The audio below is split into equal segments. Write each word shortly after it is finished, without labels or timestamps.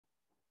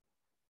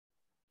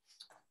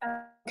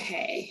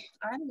Okay,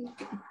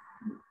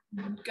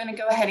 I'm going to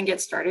go ahead and get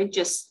started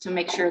just to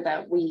make sure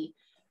that we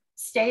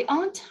stay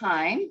on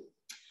time.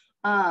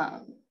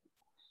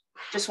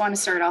 Just want to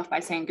start off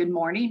by saying good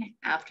morning,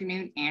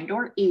 afternoon, and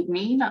or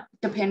evening,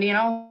 depending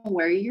on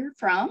where you're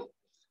from.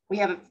 We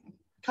have a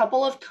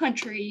couple of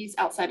countries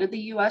outside of the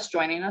US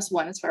joining us,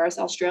 one as far as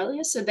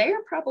Australia, so they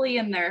are probably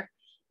in their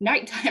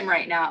nighttime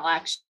right now,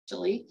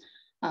 actually.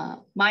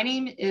 My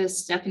name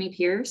is Stephanie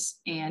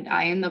Pierce, and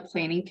I am the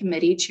Planning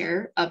Committee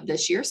Chair of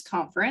this year's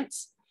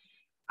conference.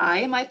 I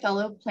and my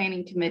fellow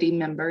Planning Committee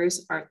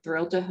members are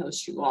thrilled to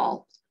host you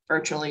all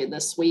virtually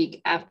this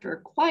week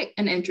after quite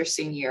an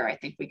interesting year. I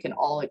think we can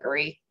all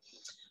agree.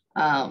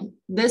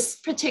 This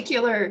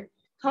particular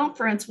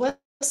conference was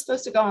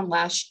supposed to go on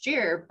last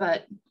year,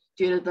 but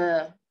due to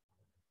the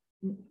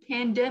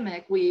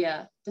pandemic, we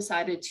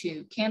decided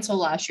to cancel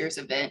last year's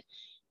event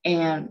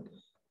and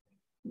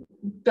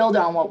build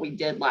on what we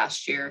did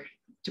last year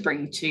to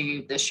bring to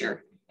you this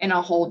year in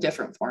a whole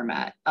different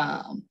format.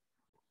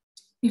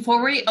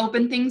 Before we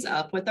open things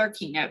up with our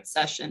keynote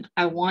session,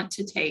 I want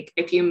to take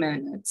a few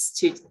minutes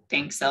to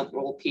thank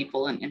several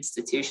people and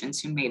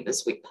institutions who made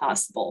this week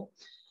possible,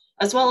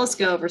 as well as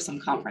go over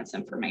some conference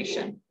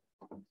information.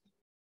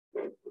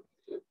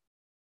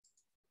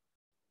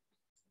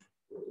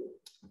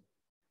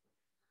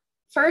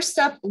 First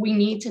up, we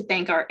need to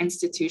thank our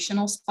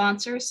institutional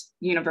sponsors,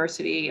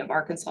 University of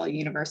Arkansas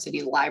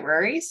University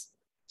Libraries,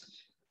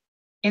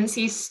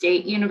 NC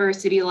State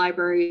University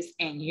Libraries,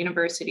 and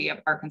University of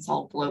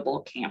Arkansas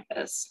Global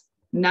Campus.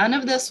 None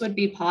of this would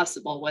be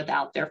possible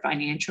without their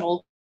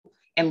financial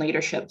and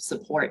leadership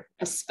support,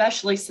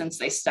 especially since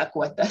they stuck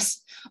with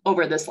us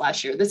over this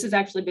last year. This has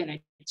actually been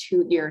a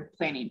 2-year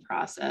planning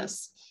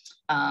process.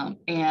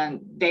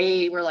 And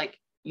they were like,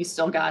 you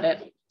still got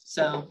it.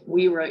 So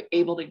we were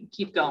able to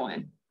keep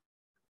going.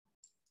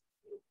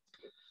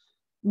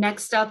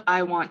 Next up,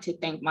 I want to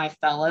thank my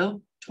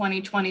fellow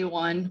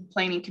 2021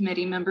 Planning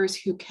Committee members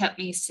who kept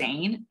me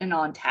sane and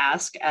on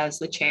task as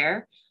the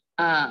chair.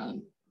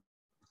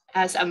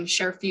 As I'm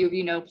sure a few of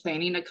you know,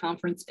 planning a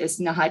conference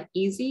is not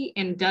easy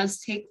and does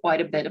take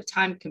quite a bit of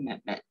time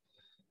commitment.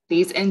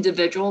 These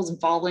individuals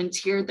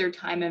volunteered their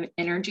time and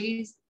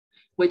energies,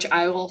 which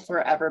I will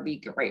forever be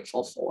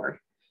grateful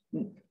for.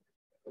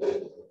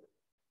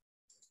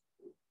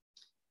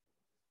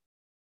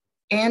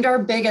 And our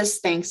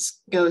biggest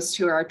thanks goes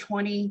to our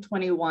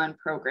 2021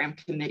 program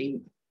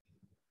committee.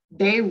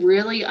 They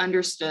really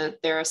understood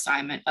their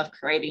assignment of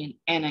creating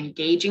an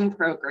engaging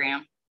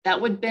program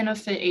that would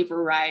benefit a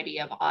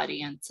variety of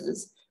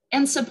audiences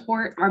and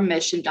support our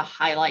mission to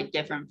highlight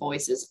different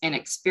voices and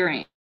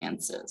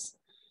experiences,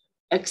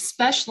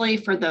 especially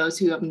for those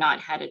who have not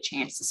had a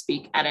chance to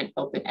speak at an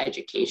open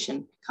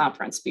education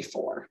conference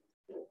before.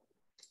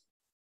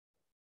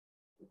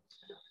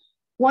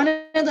 One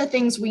of the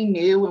things we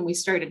knew when we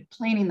started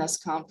planning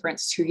this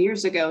conference 2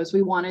 years ago is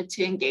we wanted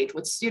to engage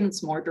with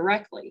students more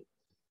directly.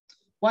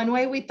 One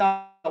way we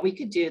thought we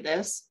could do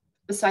this,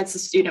 besides the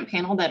student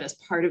panel that is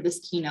part of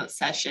this keynote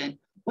session,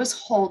 was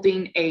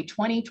holding a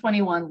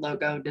 2021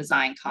 logo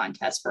design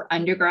contest for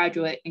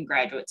undergraduate and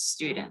graduate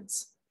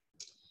students.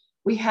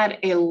 We had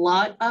a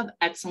lot of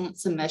excellent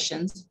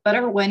submissions, but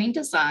our winning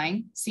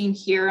design, seen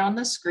here on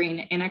the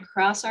screen and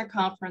across our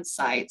conference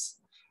sites,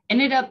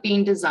 ended up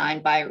being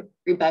designed by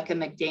Rebecca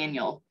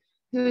McDaniel,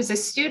 who is a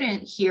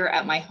student here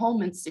at my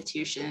home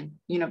institution,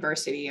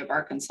 University of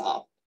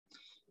Arkansas.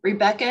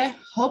 Rebecca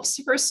hopes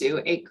to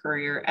pursue a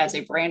career as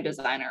a brand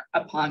designer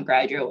upon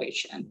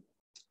graduation.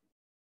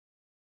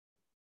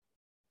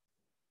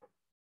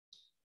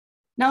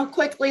 Now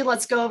quickly,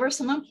 let's go over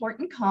some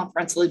important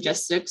conference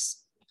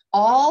logistics.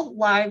 All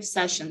live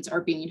sessions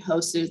are being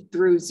hosted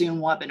through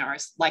Zoom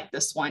webinars like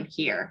this one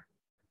here.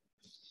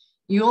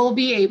 You'll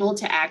be able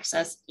to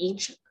access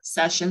each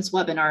session's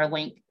webinar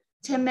link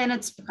 10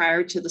 minutes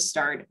prior to the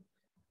start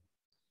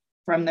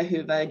from the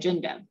Whova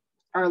agenda.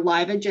 Our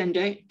live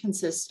agenda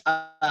consists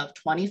of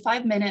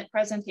 25-minute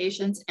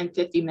presentations and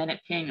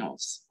 50-minute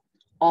panels.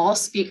 All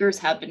speakers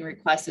have been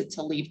requested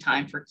to leave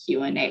time for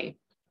Q&A.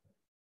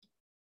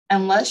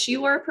 Unless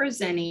you are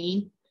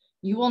presenting,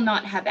 you will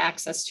not have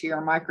access to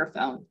your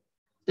microphone.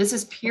 This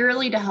is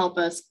purely to help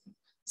us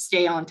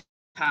stay on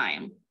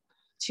time.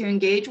 To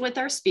engage with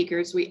our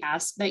speakers, we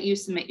ask that you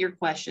submit your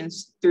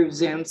questions through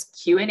Zoom's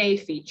Q&A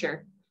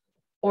feature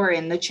or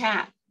in the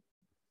chat.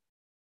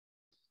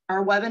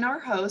 Our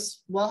webinar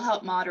host will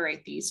help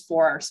moderate these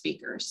for our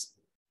speakers.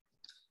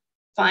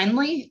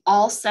 Finally,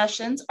 all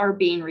sessions are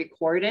being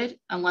recorded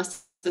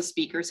unless the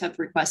speakers have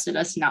requested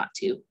us not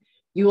to.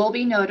 You will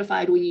be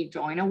notified when you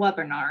join a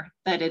webinar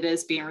that it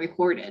is being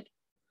recorded.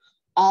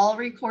 All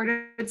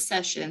recorded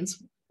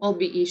sessions will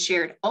be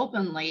shared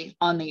openly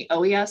on the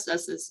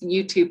OESS's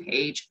YouTube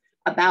page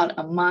about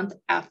a month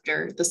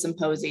after the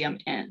symposium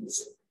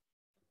ends.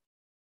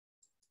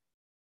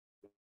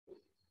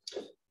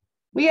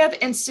 We have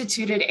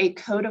instituted a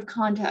code of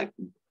conduct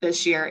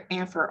this year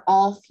and for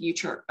all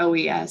future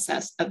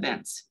OESS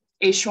events.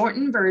 A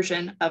shortened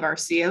version of our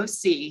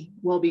COC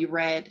will be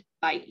read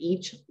by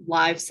each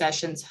live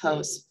session's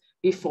host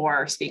before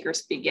our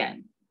speakers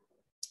begin.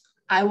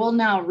 I will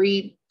now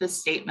read the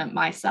statement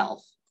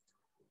myself.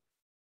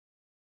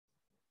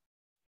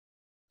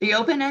 The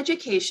Open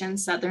Education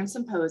Southern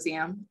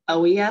Symposium,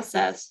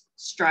 OESS,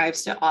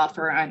 strives to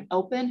offer an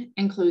open,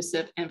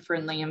 inclusive, and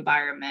friendly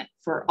environment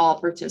for all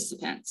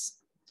participants.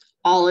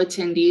 All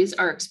attendees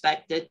are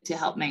expected to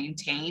help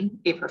maintain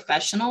a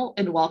professional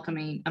and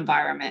welcoming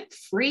environment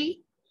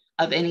free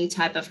of any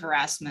type of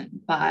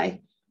harassment by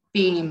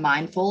being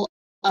mindful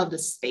of the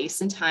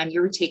space and time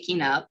you're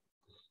taking up,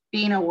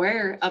 being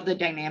aware of the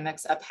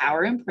dynamics of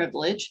power and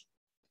privilege,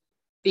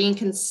 being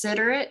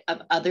considerate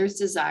of others'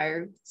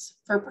 desires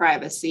for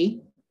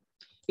privacy,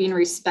 being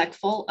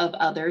respectful of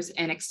others,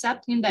 and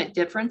accepting that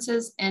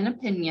differences in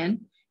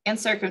opinion and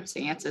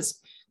circumstances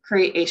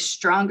create a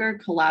stronger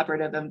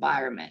collaborative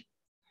environment,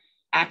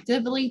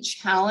 actively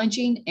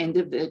challenging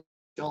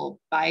individual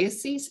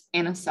biases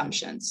and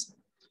assumptions.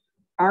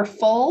 Our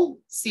full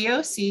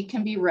COC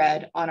can be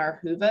read on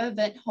our Whova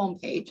event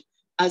homepage,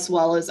 as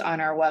well as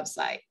on our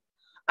website.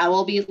 I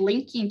will be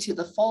linking to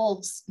the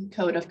full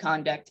code of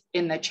conduct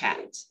in the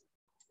chat.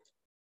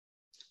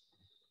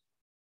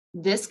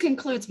 This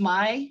concludes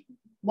my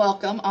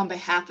welcome on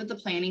behalf of the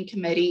Planning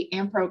Committee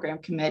and Program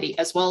Committee,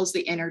 as well as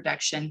the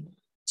introduction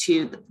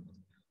to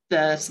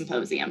the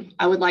symposium.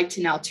 I would like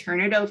to now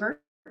turn it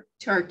over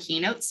to our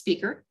keynote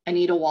speaker,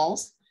 Anita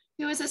Walls,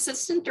 who is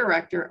Assistant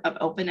Director of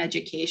Open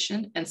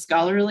Education and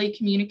Scholarly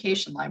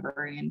Communication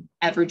Librarian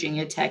at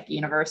Virginia Tech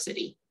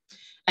University.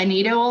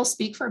 Anita will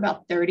speak for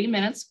about 30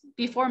 minutes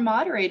before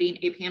moderating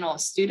a panel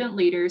of student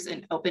leaders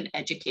and open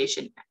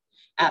education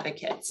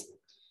advocates.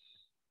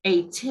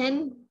 A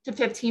 10 to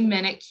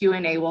 15-minute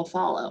Q&A will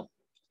follow.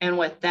 And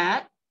with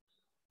that,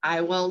 I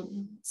will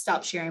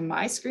stop sharing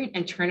my screen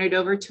and turn it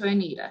over to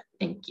Anita.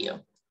 Thank you.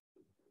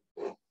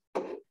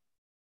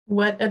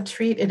 What a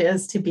treat it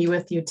is to be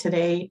with you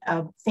today.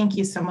 Thank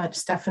you so much,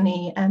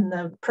 Stephanie, and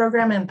the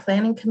program and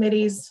planning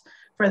committees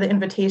for the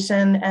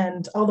invitation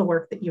and all the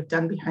work that you've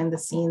done behind the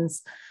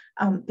scenes.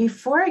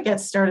 Before I get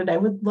started, I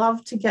would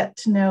love to get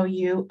to know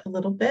you a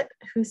little bit,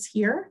 who's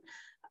here.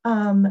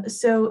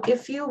 So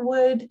if you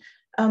would,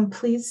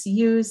 please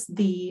use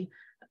the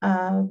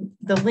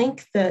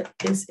link that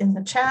is in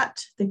the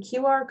chat, the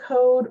QR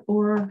code,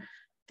 or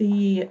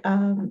the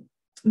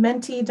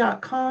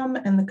menti.com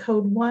and the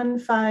code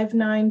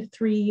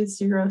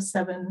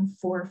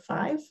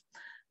 15930745.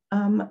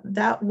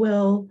 That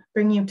will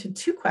bring you to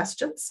 2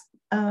 questions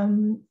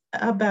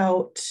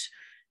about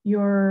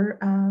your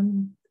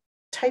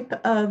type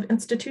of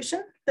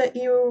institution that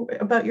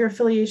about your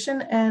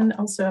affiliation, and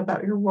also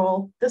about your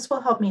role. This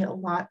will help me a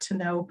lot to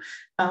know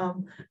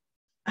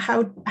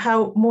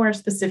how more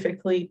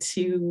specifically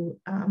to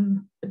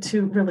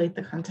relate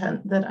the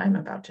content that I'm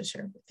about to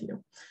share with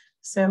you.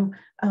 So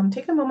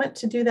take a moment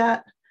to do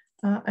that.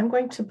 I'm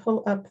going to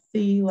pull up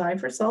the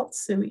live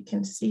results so we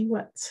can see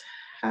what's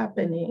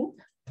happening.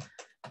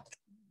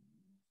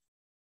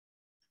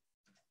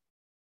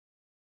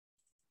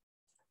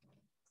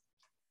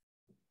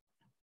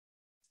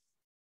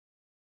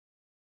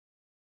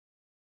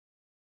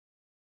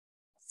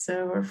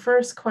 So our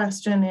first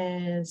question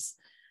is,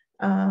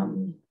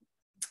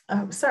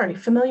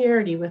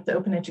 familiarity with the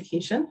open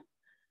education.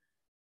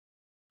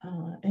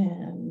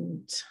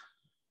 And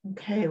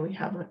okay, we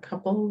have a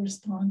couple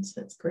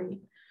responses,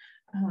 great.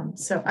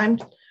 So I'm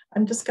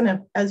just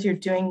gonna, as you're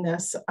doing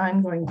this,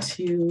 I'm going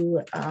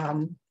to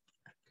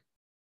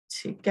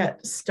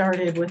get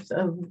started with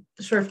a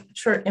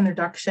short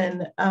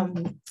introduction.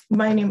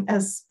 My name,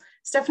 as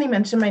Stephanie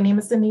mentioned, my name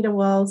is Anita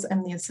Wells.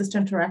 I'm the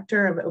Assistant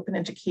Director of Open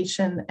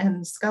Education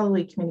and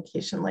Scholarly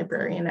Communication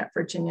Librarian at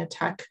Virginia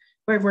Tech,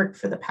 where I've worked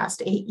for the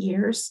past 8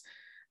 years.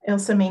 I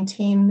also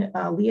maintain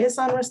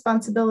liaison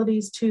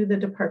responsibilities to the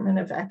Department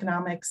of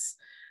Economics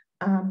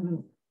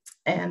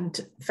and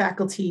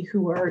faculty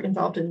who are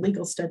involved in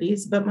legal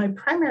studies, but my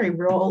primary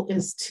role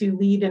is to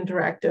lead and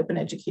direct open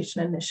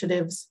education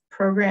initiatives,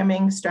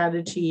 programming,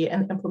 strategy,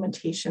 and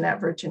implementation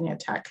at Virginia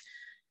Tech.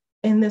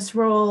 In this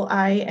role,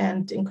 I,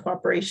 and in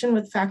cooperation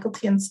with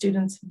faculty and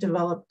students, have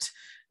developed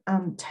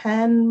around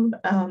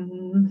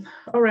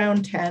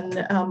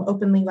 10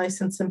 openly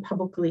licensed and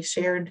publicly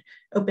shared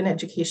open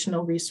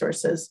educational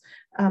resources.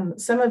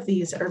 Some of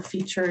these are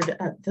featured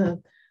at the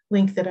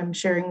link that I'm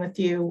sharing with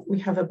you. We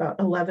have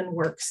about 11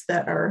 works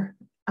that are,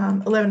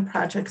 11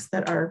 projects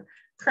that are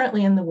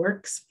currently in the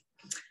works.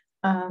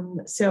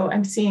 So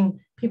I'm seeing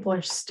people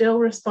are still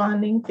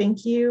responding,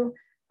 thank you.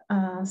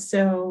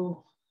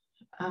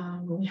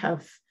 We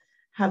have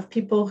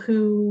people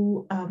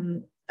who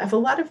have a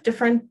lot of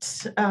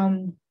different,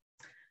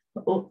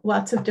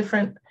 lots of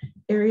different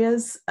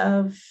areas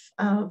of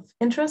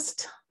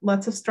interest,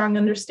 lots of strong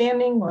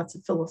understanding, lots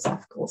of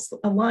philosophical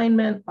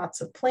alignment,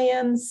 lots of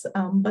plans,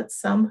 but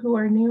some who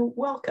are new,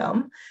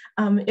 welcome.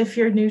 If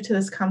you're new to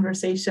this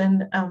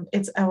conversation,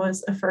 it's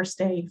always a first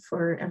day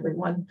for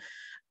everyone.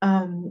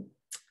 And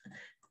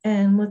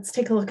let's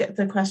take a look at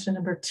the question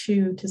number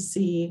 2 to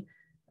see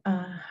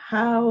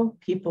how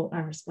people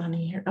are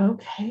responding here.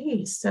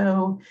 Okay,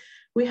 so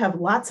We have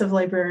lots of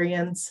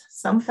librarians,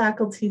 some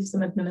faculty,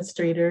 some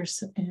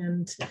administrators,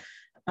 and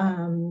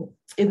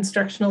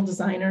instructional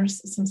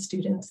designers, some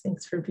students.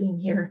 Thanks for being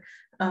here.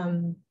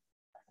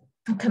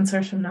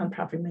 Consortium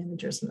nonprofit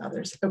managers and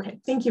others. Okay,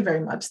 thank you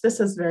very much. This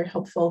is very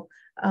helpful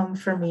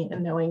for me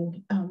in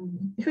knowing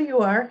who you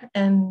are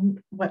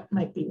and what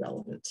might be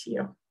relevant to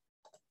you.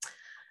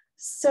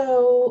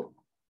 So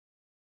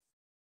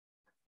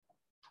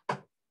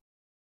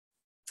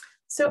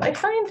I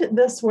find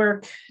this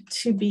work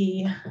to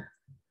be,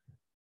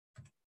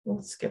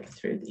 we'll skip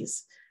through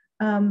these.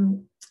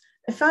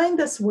 I find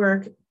this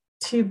work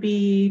to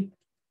be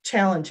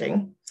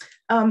challenging,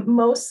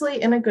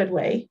 mostly in a good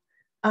way.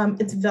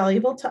 It's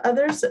valuable to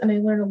others, and I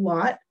learn a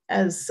lot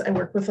as I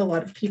work with a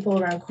lot of people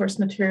around course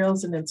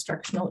materials and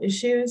instructional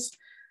issues.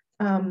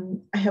 I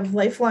have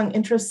lifelong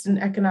interest in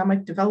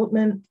economic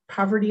development,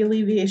 poverty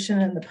alleviation,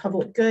 and the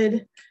public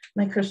good.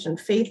 My Christian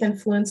faith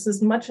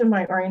influences much of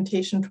my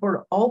orientation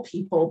toward all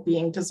people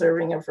being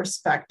deserving of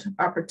respect,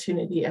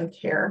 opportunity, and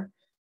care.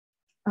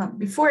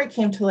 Before I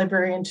came to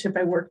librarianship,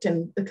 I worked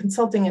in the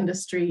consulting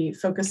industry,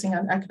 focusing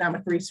on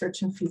economic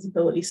research and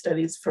feasibility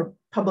studies for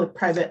public,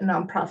 private, and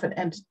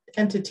nonprofit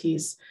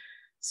entities.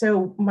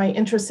 So my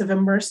interests have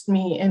immersed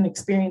me in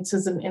experience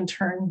as an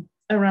intern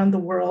around the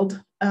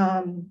world,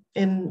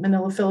 in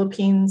Manila,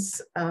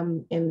 Philippines,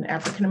 in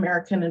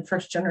African-American and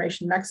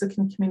first-generation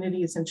Mexican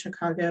communities in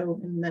Chicago,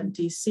 and then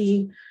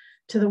DC,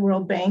 to the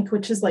World Bank,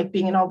 which is like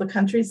being in all the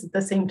countries at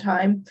the same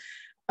time,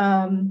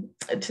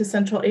 to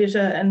Central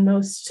Asia, and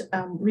most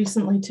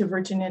recently to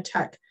Virginia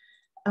Tech.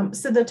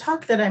 So the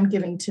talk that I'm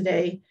giving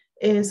today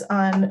is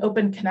on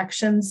open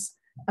connections,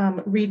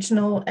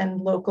 regional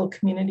and local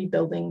community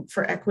building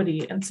for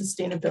equity and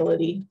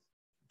sustainability.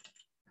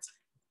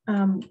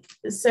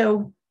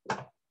 So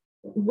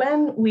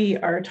when we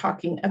are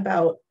talking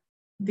about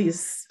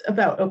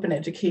open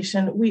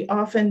education, we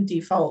often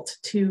default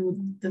to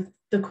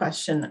the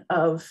question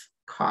of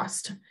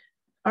cost.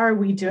 Are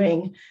we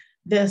doing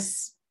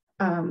this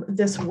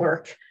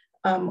work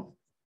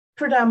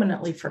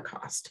predominantly for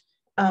cost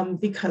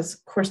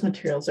because course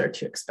materials are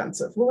too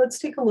expensive? Well, let's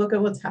take a look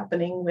at what's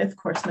happening with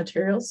course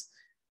materials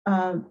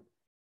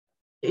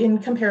in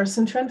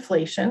comparison to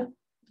inflation.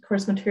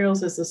 Course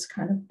materials is this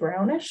kind of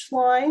brownish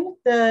line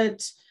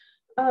that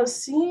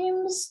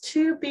seems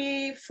to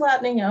be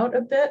flattening out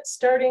a bit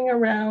starting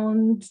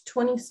around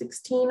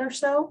 2016 or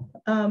so.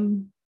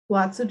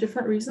 Lots of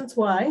different reasons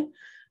why,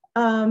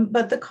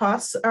 but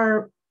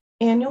the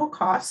annual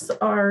costs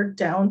are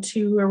down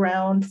to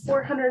around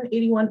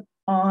 $481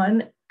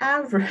 on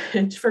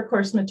average for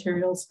course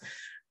materials,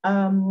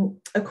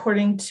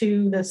 according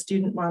to the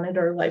Student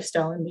Monitor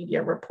Lifestyle and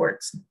Media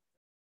reports.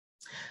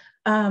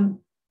 I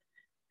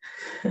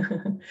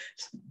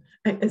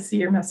see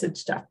your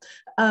message, Jeff.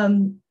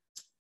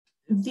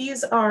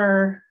 These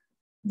are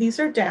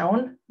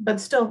down, but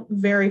still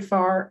very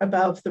far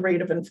above the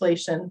rate of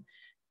inflation,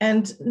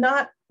 and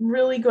not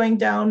really going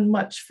down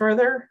much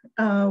further.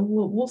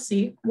 We'll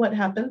see what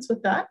happens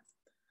with that.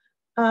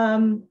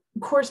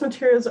 Course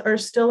materials are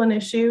still an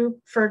issue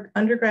for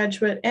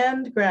undergraduate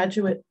and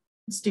graduate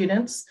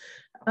students.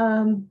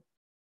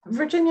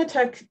 Virginia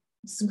Tech's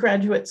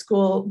graduate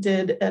school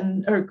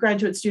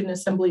graduate student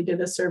assembly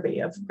did a survey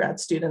of grad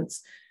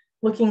students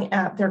looking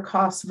at their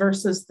costs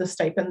versus the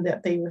stipend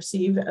that they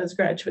receive as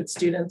graduate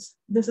students.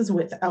 This is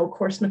without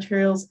course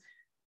materials.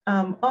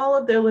 All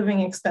of their living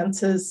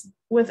expenses,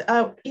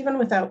 even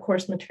without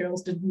course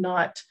materials, did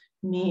not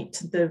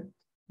meet the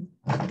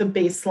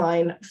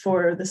baseline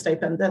for the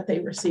stipend that they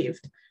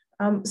received.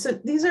 So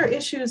these are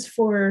issues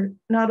for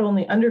not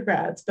only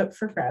undergrads, but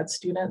for grad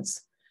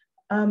students.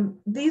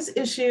 These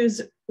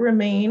issues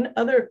remain.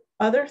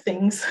 Other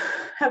things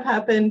have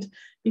happened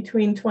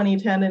between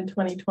 2010 and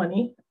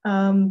 2020,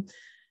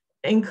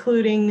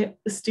 including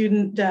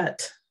student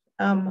debt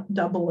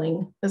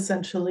doubling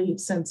essentially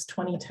since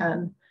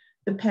 2010.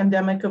 The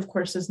pandemic, of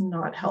course, has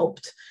not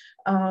helped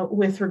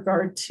with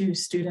regard to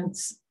student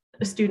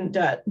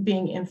debt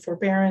being in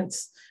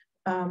forbearance,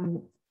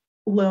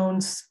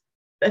 loans,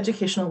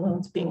 educational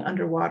loans being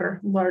underwater,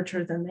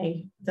 larger than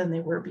they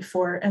were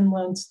before, and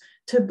loans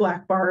to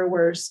Black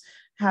borrowers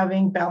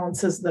having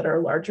balances that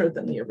are larger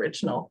than the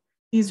original.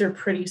 These are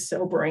pretty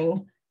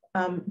sobering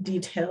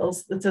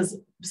details that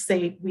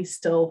say we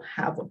still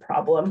have a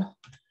problem.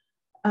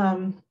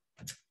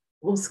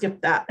 We'll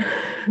skip that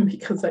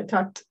because I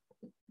talked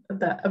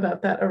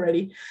about that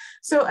already.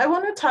 So I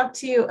want to talk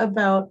to you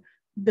about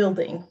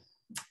building,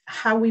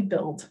 how we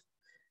build,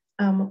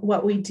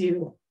 what we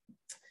do.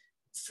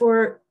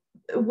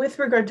 With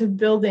regard to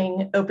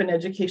building open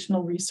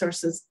educational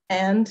resources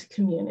and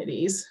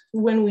communities,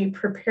 when we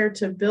prepare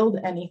to build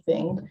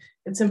anything,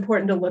 it's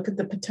important to look at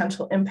the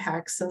potential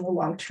impacts and the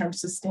long-term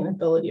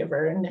sustainability of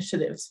our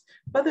initiatives,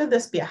 whether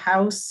this be a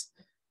house,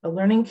 a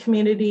learning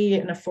community,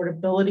 an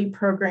affordability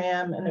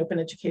program, an open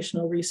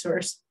educational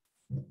resource.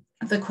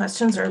 The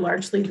questions are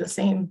largely the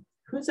same.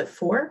 Who's it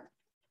for?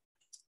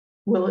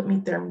 Will it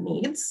meet their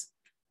needs?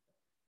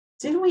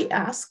 Did we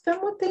ask them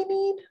what they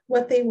need,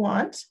 what they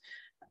want?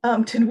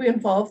 Did we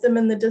involve them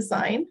in the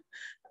design?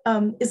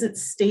 Is it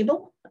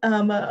stable,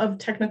 of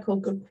technical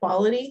good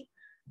quality?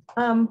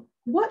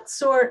 What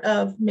sort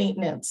of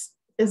maintenance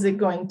is it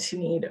going to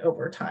need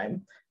over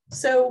time?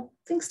 So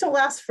things don't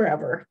last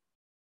forever.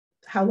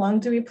 How long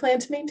do we plan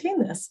to maintain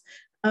this?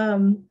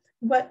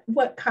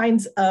 What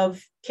kinds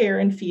of care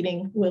and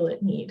feeding will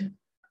it need?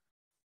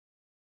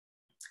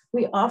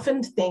 We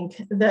often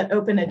think that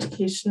open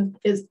education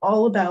is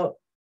all about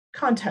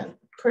content,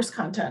 course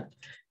content,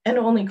 and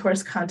only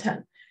course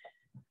content.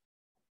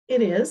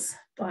 It is,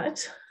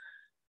 but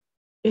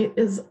it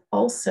is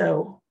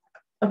also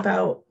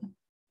about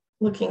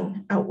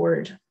looking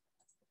outward.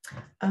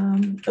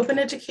 Open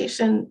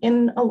education,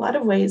 in a lot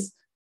of ways,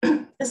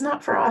 is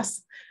not for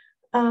us.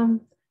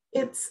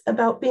 It's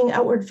about being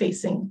outward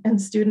facing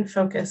and student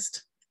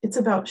focused. It's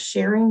about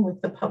sharing with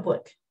the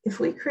public. If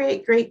we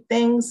create great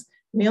things,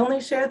 we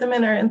only share them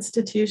in our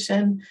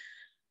institution,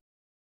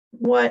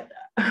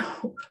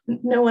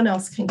 no one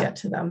else can get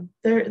to them.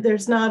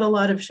 There's not a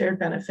lot of shared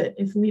benefit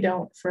if we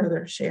don't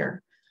further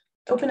share.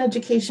 Open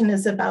education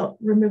is about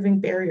removing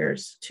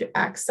barriers to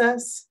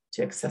access,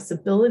 to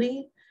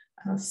accessibility,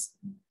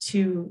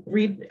 to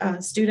read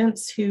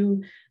students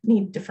who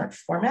need different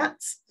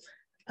formats.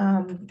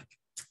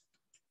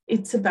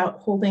 It's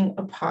about holding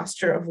a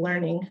posture of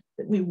learning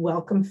that we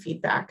welcome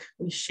feedback,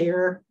 we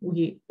share,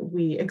 we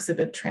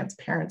exhibit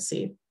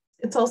transparency.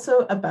 It's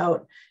also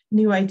about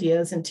new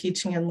ideas in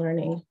teaching and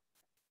learning,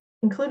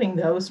 including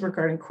those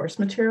regarding course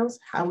materials,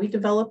 how we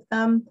develop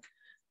them,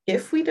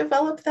 if we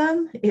develop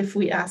them, if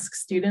we ask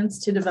students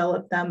to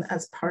develop them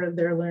as part of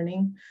their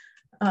learning.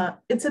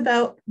 It's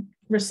about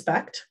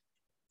respect,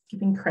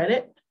 giving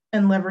credit,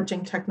 and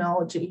leveraging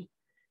technology.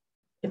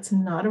 It's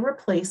not a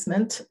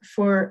replacement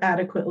for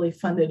adequately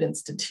funded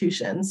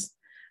institutions.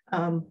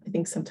 I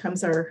think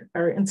sometimes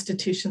our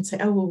institutions say,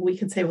 oh, well, we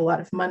can save a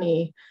lot of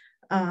money.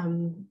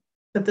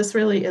 But this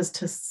really is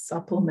to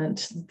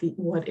supplement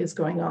what is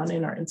going on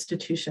in our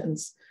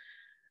institutions.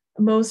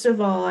 Most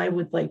of all, I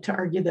would like to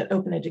argue that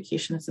open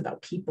education is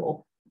about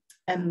people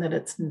and that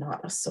it's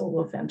not a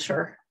solo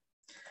venture.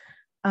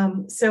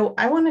 So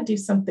I want to do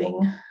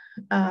something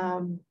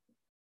in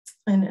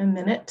a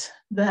minute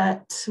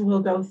that will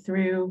go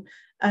through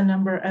a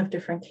number of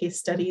different case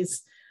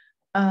studies.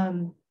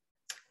 And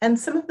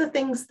some of the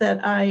things that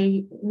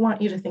I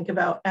want you to think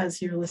about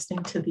as you're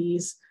listening to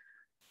these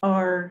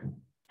are,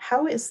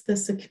 how is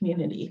this a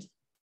community?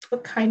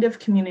 What kind of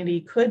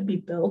community could be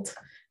built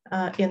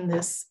in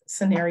this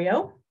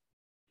scenario?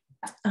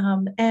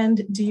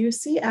 And do you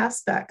see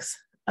aspects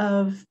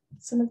of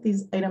some of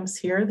these items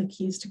here, the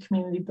keys to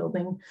community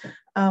building,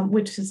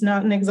 which is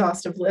not an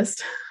exhaustive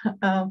list,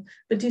 but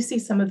do you see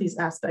some of these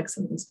aspects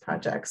in these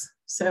projects?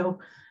 So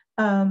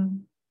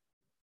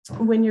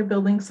when you're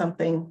building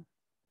something,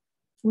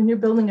 when you're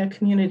building a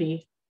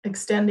community,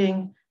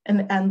 extending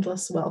an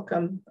endless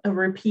welcome, a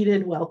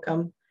repeated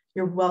welcome,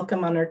 you're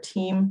welcome on our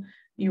team,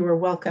 you are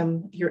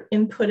welcome, your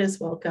input is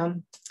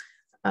welcome,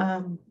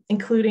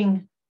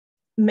 including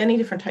many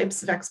different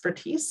types of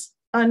expertise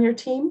on your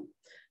team,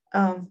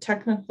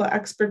 technical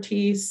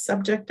expertise,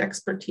 subject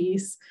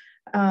expertise,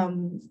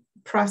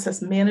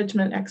 process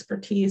management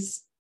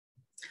expertise.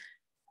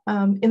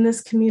 In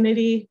this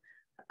community,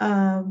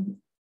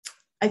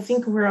 I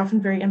think we're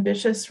often very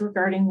ambitious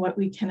regarding what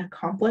we can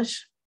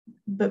accomplish,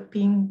 but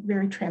being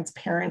very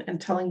transparent and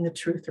telling the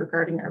truth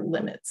regarding our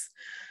limits.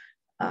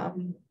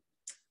 And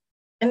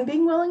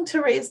being willing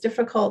to raise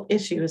difficult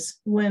issues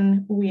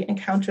when we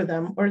encounter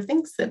them, or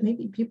things that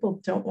maybe people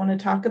don't want to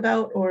talk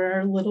about or are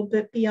a little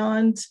bit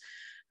beyond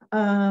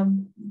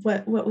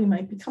what we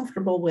might be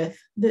comfortable with,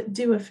 that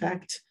do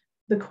affect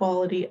the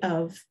quality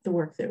of the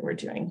work that we're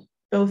doing,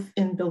 both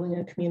in building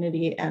a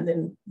community and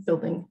in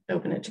building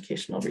open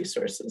educational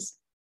resources.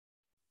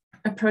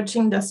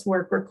 Approaching this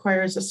work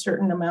requires a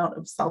certain amount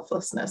of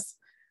selflessness.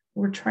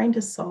 We're trying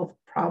to solve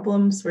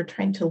problems. We're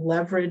trying to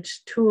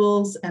leverage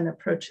tools and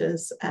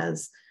approaches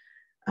as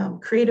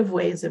creative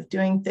ways of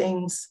doing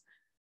things.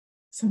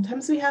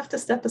 Sometimes we have to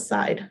step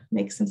aside,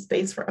 make some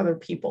space for other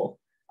people.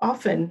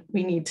 Often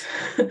we need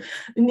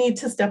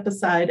to step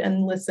aside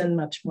and listen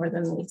much more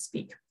than we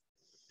speak.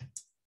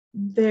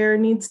 There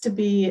needs to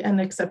be an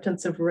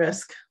acceptance of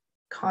risk,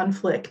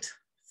 conflict,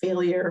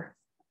 failure.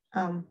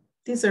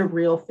 These are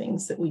real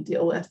things that we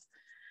deal with.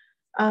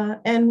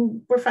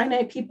 And we're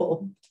finite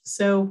people.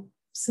 So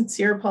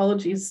sincere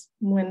apologies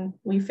when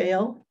we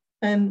fail,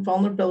 and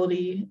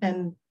vulnerability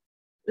and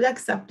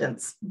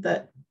acceptance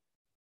that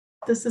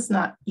this is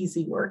not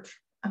easy work,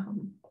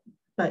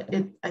 but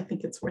I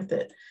think it's worth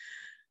it.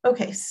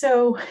 Okay,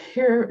 so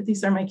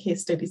these are my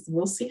case studies.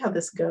 We'll see how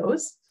this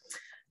goes.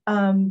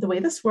 The way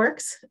this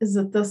works is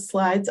that the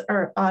slides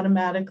are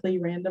automatically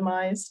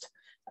randomized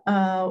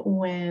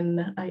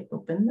when I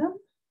open them.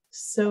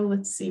 So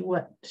let's see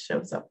what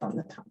shows up on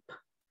the top.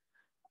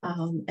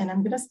 And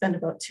I'm going to spend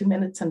about 2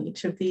 minutes on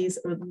each of these.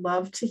 I would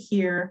love to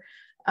hear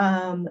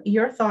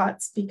your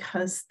thoughts,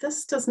 because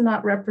this does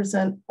not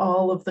represent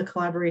all of the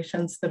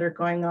collaborations that are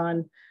going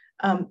on.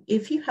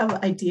 If you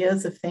have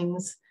ideas of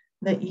things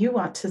that you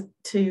want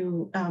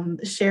to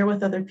share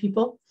with other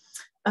people.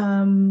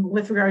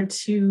 With regard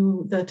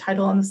to the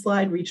title on the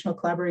slide, Regional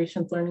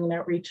Collaborations, Learning and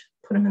Outreach,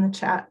 put them in the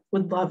chat.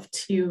 Would love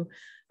to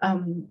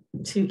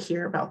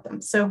hear about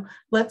them. So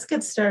let's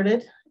get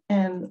started.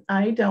 And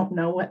I don't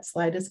know what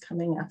slide is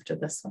coming after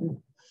this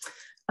one.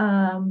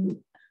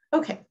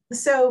 Okay,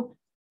 so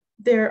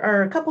there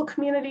are a couple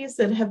communities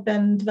that have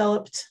been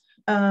developed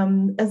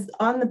as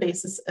on the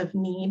basis of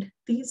need.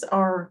 These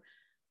are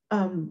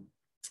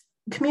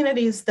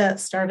communities that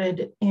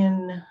started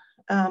in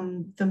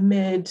the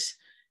mid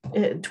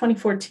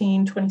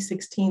 2014,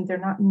 2016. They're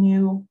not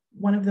new.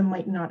 One of them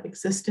might not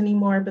exist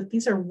anymore, but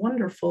these are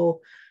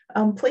wonderful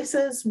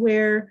places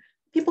where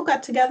people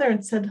got together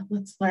and said,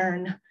 let's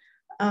learn.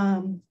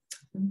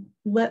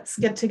 Let's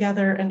get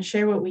together and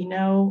share what we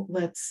know.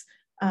 Let's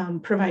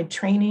provide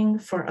training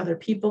for other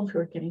people who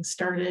are getting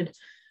started.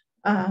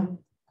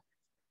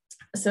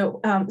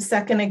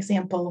 Second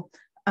example,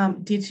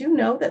 did you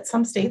know that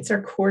some states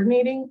are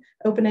coordinating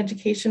Open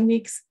Education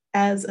Weeks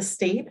as a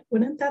state?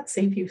 Wouldn't that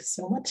save you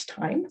so much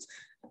time?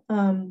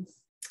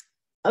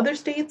 Other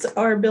states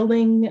are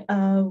building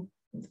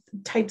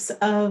types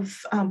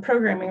of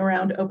programming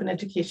around Open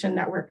Education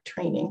Network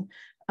training,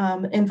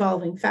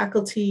 involving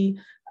faculty,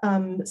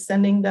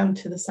 sending them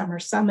to the Summer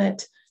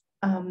Summit,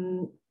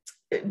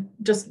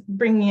 just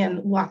bringing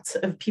in lots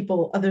of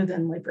people other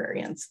than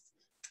librarians.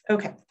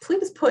 Okay,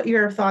 please put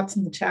your thoughts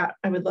in the chat.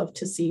 I would love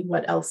to see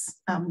what else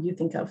you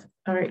think of.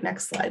 All right,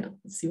 next slide.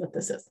 Let's see what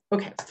this is.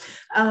 Okay,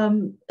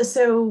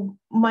 so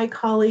my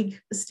colleague,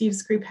 Steve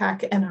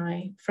Skripak, and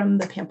I from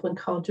the Pamplin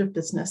College of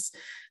Business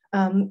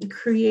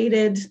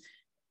created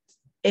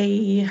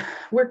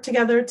work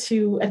together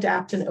to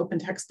adapt an open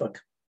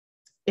textbook.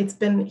 It's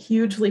been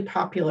hugely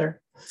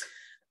popular.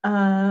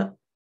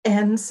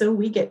 And so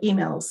we get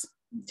emails.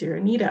 Dear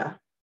Anita,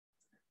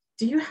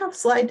 do you have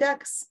slide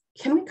decks?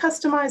 Can we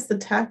customize the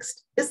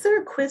text? Is there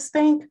a quiz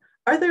bank?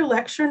 Are there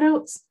lecture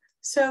notes?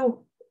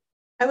 So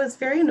I was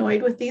very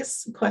annoyed with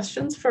these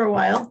questions for a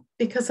while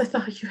because I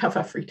thought you have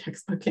a free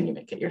textbook, can you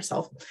make it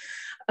yourself?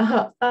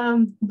 But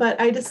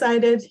I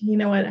decided, you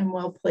know what, I'm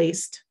well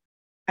placed.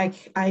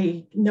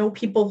 I know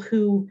people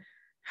who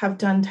have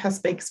done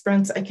test-based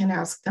sprints. I can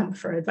ask them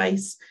for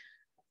advice.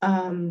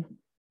 I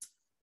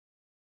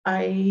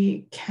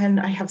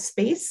have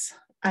space.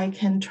 I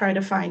can try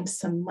to find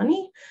some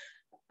money.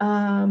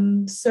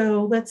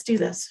 So let's do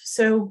this.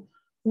 So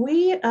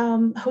we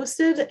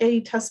hosted a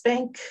test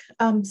bank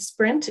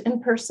sprint in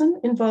person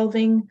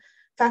involving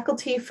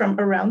faculty from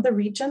around the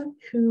region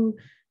who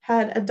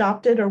had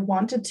adopted or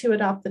wanted to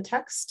adopt the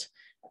text.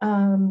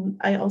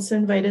 I also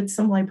invited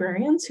some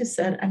librarians who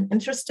said, I'm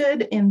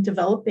interested in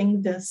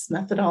developing this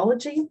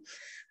methodology,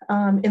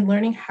 in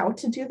learning how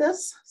to do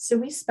this. So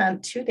we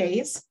spent 2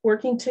 days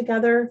working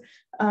together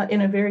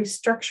in a very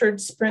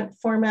structured sprint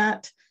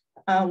format,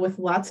 with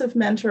lots of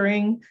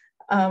mentoring,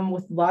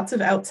 with lots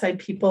of outside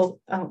people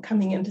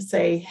coming in to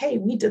say, hey,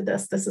 we did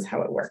this, this is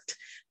how it worked.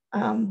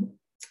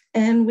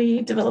 And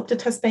we developed a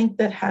test bank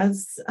that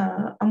has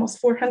almost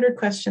 400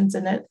 questions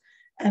in it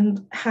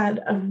and had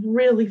a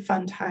really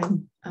fun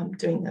time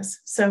doing this.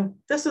 So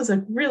this was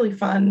a really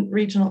fun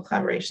regional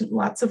collaboration,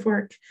 lots of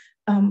work,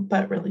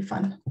 but really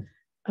fun.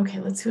 Okay,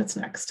 let's see what's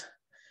next.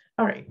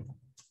 All right.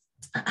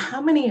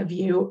 How many of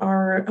you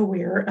are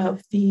aware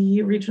of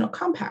the regional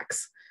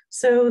compacts?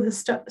 So the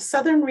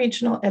Southern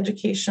Regional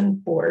Education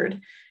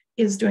Board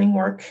is doing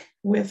work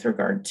with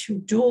regard to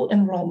dual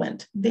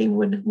enrollment. They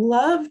would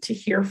love to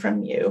hear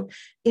from you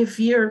if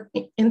your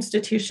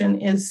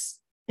institution is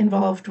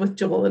involved with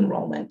dual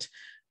enrollment.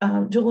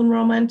 Dual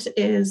enrollment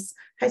is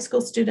high school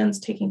students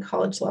taking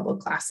college level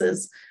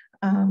classes.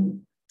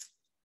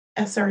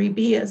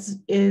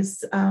 SREB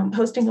is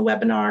hosting a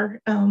webinar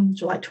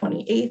July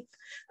 28th.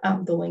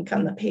 The link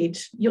on the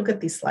page, you'll get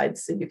these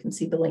slides so you can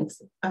see the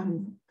links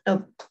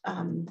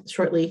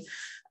shortly.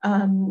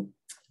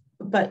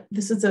 But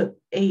this is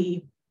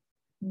a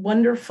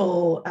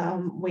wonderful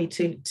way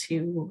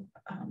to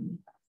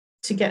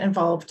get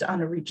involved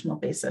on a regional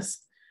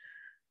basis.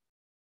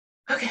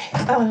 Okay,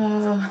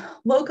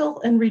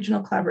 local and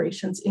regional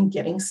collaborations in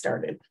getting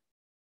started.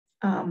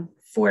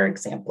 For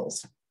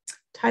examples,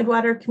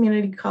 Tidewater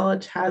Community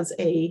College has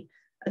a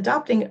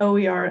Adopting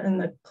OER in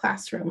the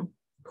Classroom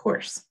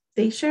course.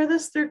 They share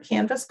this through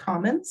Canvas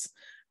Commons.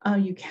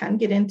 You can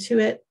get into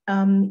it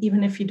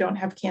even if you don't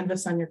have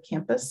Canvas on your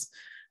campus.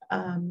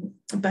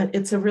 But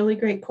it's a really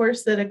great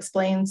course that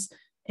explains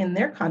in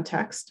their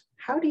context,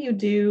 how do you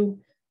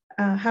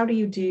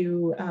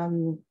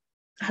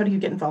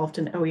get involved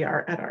in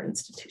OER at our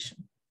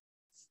institution?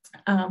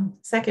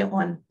 Second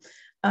one,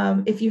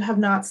 if you have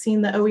not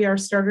seen the OER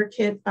Starter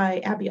Kit by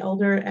Abby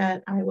Elder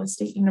at Iowa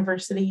State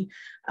University,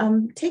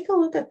 take a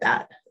look at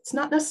that. It's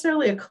not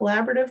necessarily a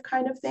collaborative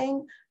kind of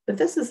thing, but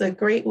this is a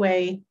great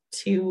way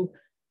to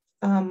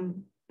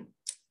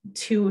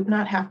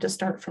not have to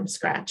start from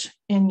scratch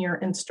in your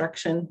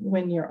instruction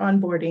when you're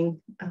onboarding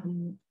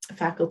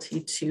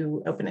faculty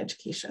to open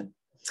education.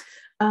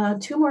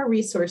 2 more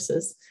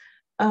resources.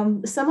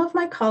 Some of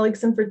my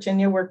colleagues in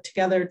Virginia worked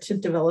together to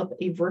develop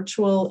a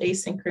virtual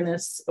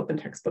asynchronous open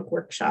textbook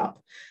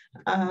workshop.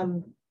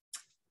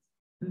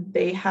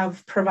 They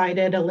have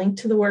provided a link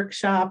to the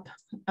workshop,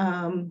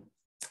 some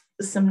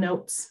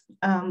notes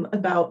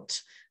about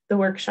the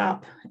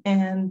workshop,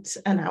 and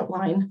an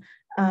outline.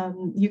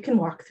 You can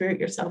walk through it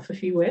yourself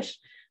if you wish.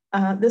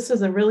 This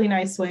was a really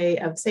nice way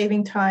of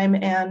saving time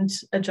and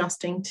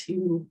adjusting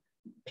to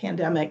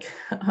pandemic,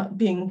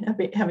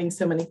 having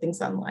so many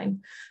things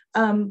online.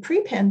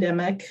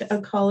 Pre-pandemic,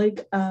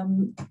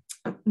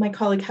 my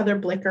colleague Heather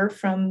Blicker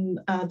from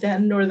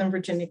then Northern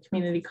Virginia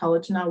Community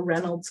College, now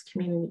Reynolds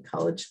Community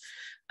College,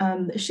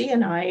 she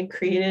and I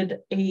created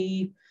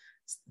a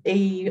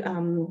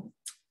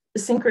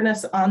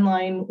synchronous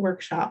online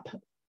workshop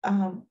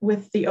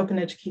with the Open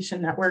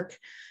Education Network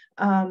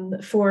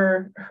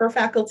for her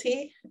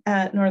faculty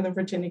at Northern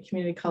Virginia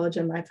Community College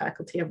and my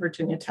faculty at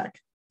Virginia Tech.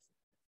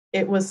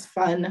 It was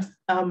fun.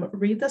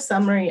 Read the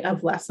summary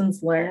of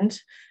lessons learned.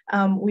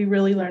 We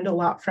really learned a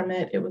lot from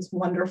it. It was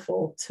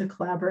wonderful to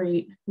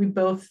collaborate. We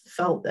both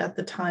felt at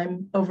the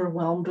time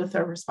overwhelmed with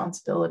our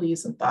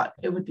responsibilities and thought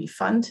it would be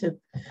fun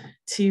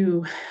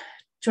to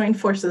join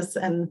forces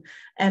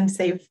and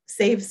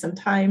save some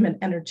time and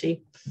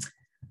energy.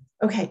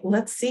 Okay,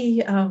 let's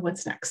see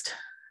what's next.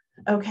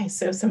 Okay,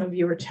 so some of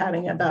you were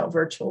chatting about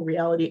virtual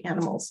reality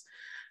animals.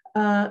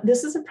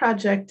 This is a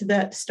project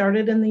that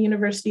started in the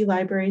university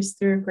libraries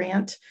through a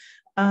grant.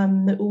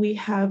 We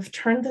have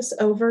turned this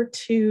over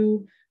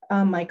to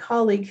my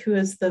colleague who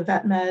is the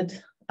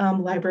VetMed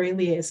library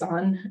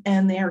liaison,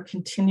 and they are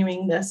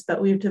continuing this,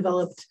 but we've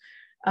developed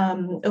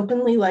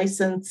openly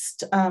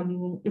licensed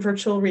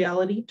virtual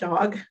reality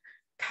dog,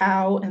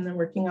 cow, and then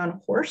working on a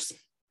horse.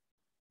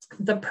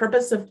 The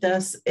purpose of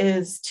this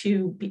is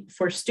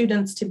for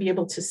students to be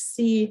able to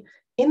see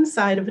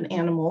inside of an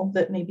animal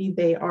that maybe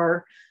they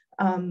are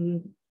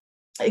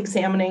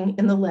examining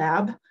in the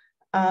lab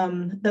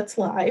that's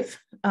live,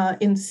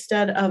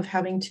 instead of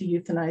having to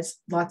euthanize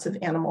lots of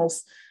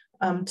animals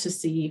to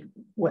see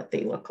what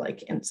they look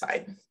like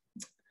inside.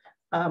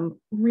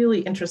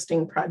 Really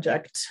interesting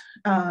project,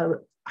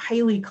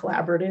 highly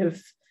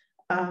collaborative.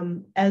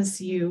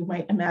 As you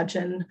might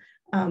imagine,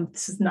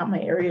 this is not my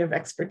area of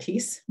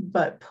expertise,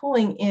 but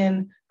pulling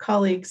in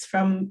colleagues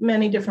from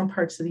many different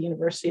parts of the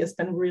university has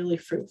been really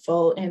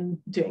fruitful in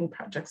doing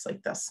projects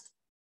like this.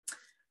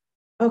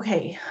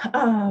 Okay,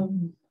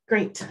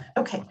 great.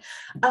 Okay,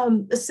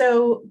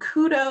 so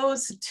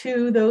kudos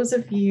to those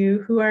of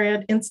you who are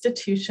at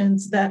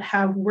institutions that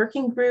have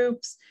working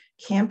groups,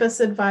 campus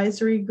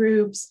advisory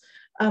groups,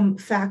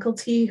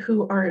 faculty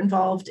who are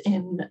involved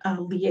in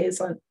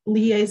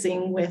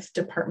liaising with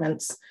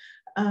departments.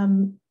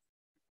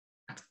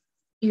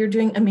 You're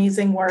doing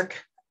amazing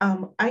work.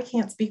 I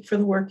can't speak for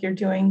the work you're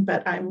doing,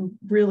 but I'm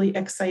really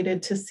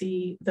excited to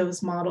see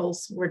those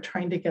models. We're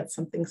trying to get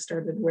something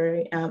started where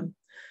I am.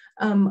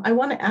 I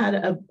want to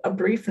add a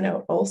brief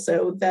note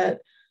also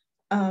that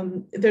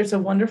there's a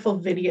wonderful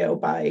video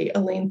by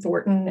Elaine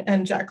Thornton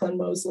and Jacqueline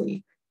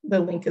Mosley. The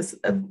link is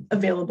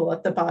available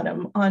at the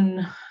bottom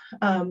on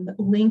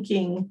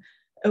linking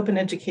open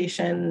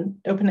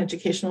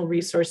educational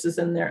resources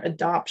and their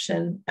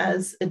adoption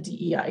as a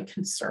DEI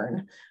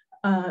concern,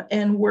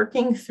 and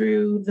working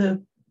through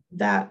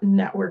that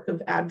network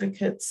of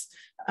advocates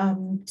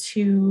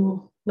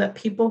to let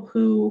people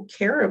who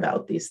care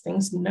about these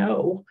things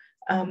know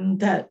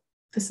that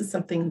this is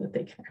something that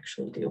they can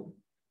actually do.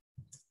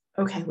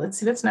 Okay, let's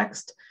see what's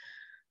next.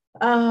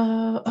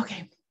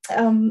 Okay,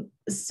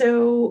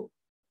 so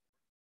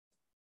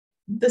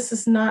this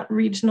is not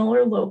regional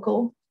or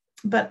local,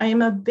 but I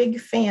am a big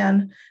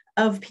fan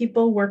of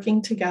people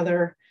working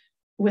together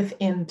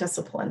within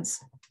disciplines.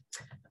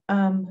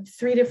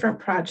 3 different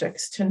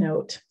projects to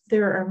note.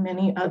 There are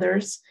many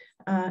others.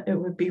 It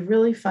would be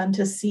really fun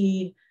to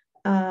see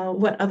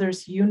what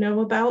others you know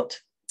about,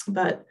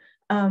 but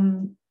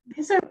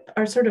these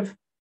are sort of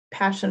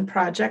passion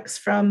projects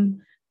from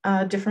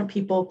different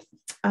people.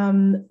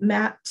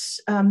 Matt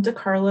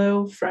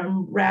DiCarlo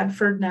from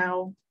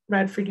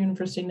Radford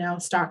University, now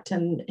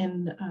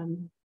Stockton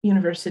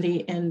University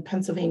in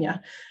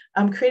Pennsylvania,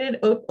 created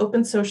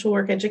Open Social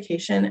Work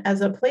Education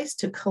as a place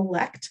to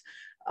collect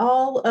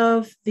all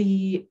of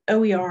the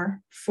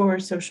OER for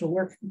social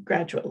work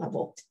graduate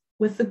level,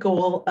 with the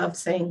goal of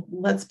saying,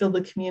 let's build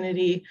a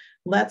community,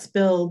 let's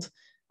build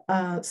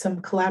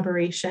some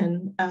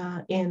collaboration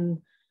in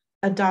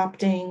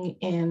adopting,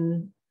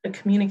 in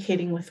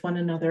communicating with one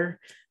another.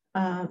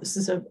 This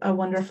is a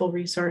wonderful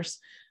resource.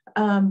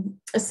 A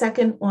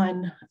second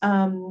one,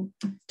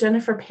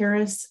 Jennifer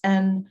Paris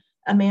and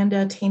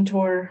Amanda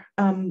Taintor,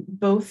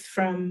 both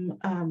from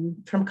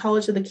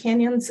College of the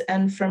Canyons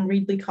and from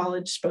Reedley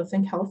College, both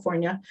in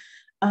California,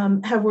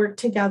 have worked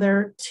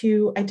together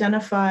to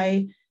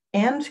identify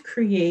and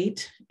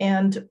create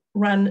and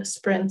run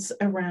sprints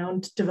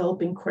around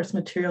developing course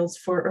materials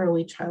for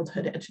early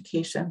childhood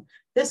education.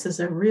 This is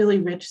a really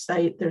rich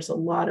site. There's a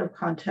lot of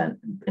content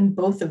in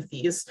both of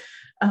these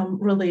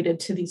related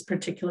to these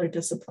particular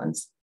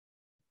disciplines.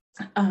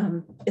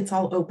 It's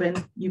all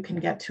open. You can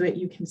get to it.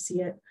 You can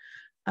see it.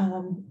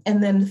 And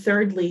then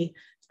thirdly,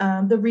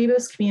 the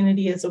Rebus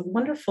community is a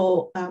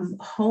wonderful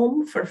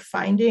home for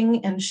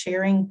finding and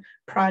sharing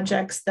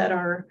projects that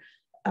are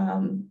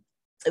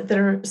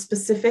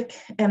specific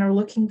and are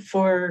looking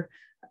for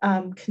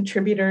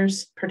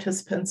contributors,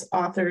 participants,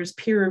 authors,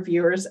 peer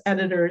reviewers,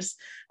 editors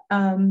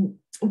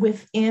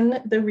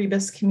within the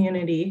Rebus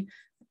community.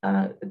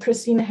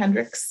 Christina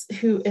Hendricks,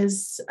 who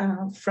is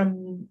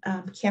from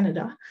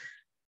Canada,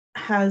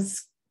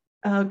 has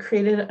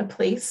created a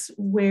place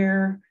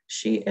where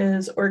she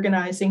is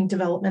organizing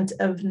development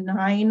of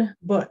 9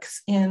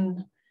 books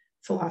in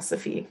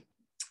philosophy.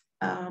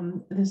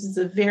 This is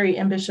a very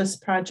ambitious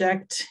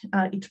project.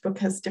 Each book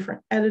has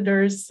different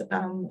editors.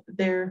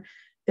 There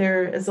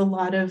is a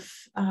lot of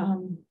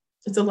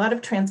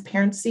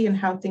transparency in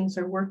how things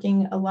are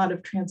working, a lot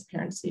of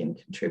transparency in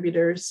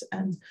contributors,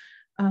 and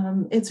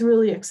it's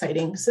really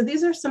exciting. So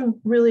these are some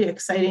really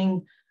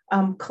exciting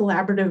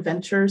collaborative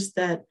ventures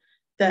that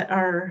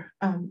are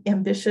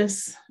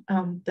ambitious,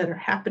 that are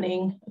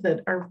happening,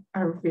 that are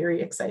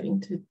very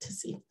exciting to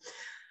see.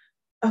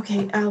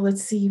 Okay,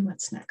 let's see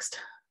what's next.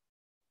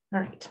 All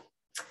right.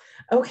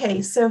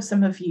 Okay, so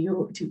some of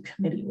you do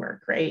committee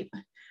work, right?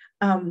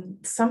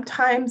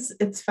 Sometimes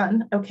it's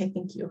fun. Okay,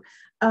 thank you.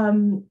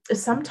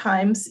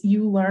 Sometimes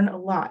you learn a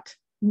lot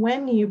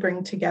when you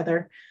bring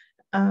together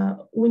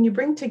the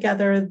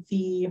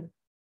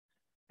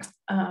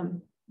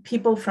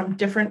people from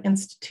different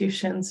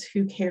institutions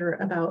who care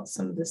about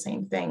some of the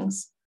same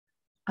things.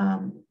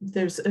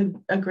 There's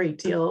a great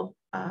deal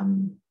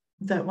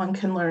that one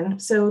can learn.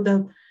 So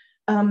the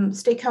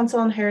State Council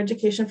on Higher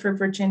Education for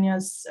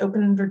Virginia's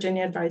Open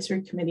Virginia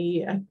Advisory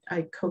Committee,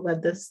 I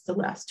co-led this the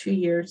last 2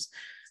 years.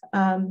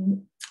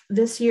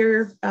 This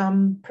year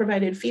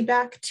provided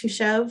feedback to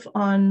Chev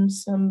on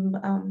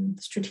some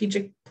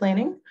strategic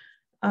planning,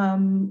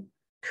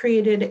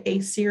 created a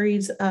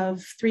series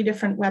of 3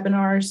 different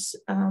webinars,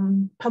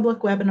 public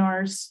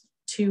webinars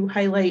to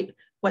highlight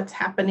what's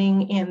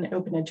happening in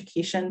open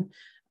education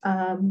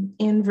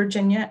in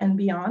Virginia and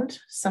beyond.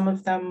 Some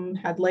of them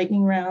had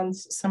lightning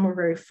rounds, some were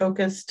very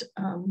focused,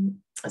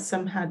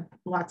 some had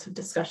lots of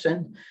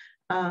discussion.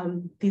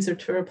 These are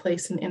to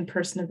replace an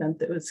in-person event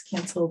that was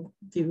canceled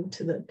due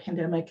to the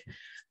pandemic.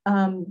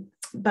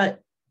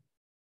 But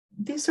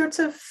these sorts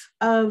of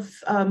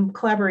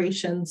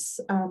collaborations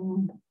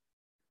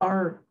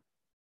are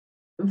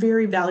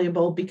very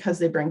valuable because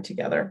they bring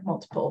together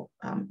multiple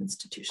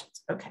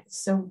institutions. Okay,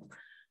 so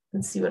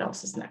let's see what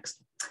else is next.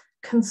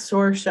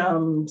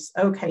 Consortiums.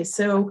 Okay,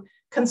 so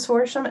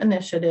consortium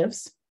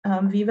initiatives.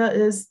 VIVA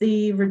is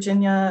the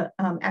Virginia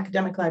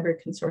Academic Library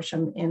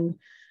Consortium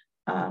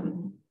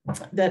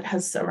that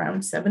has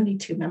around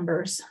 72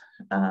 members.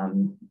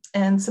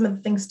 And some of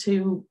the things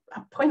to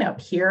point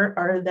out here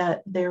are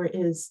that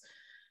there's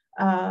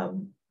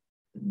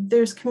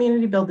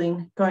community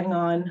building going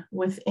on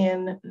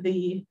within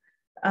the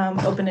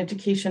Open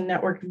Education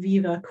Network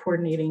VIVA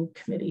Coordinating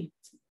Committee.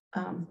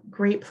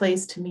 Great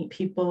place to meet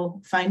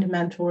people, find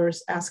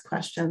mentors, ask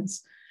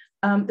questions.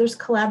 There's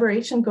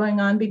collaboration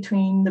going on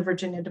between the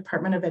Virginia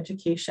Department of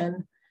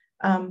Education,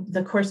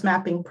 the Course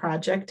Mapping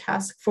Project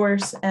Task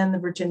Force, and the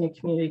Virginia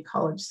Community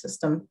College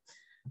System,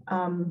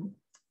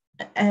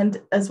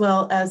 and as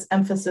well as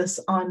emphasis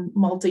on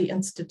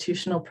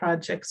multi-institutional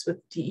projects with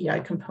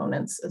DEI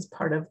components as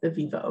part of the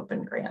VIVA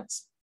Open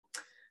Grants.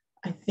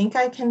 I think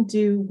I can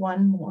do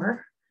one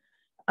more.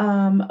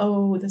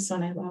 Oh, this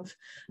one I love.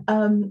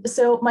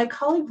 So my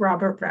colleague,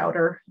 Robert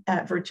Browder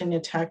at Virginia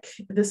Tech,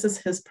 this is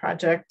his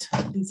project.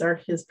 These are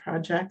his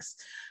projects.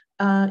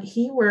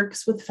 He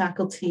works with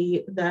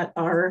faculty that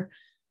are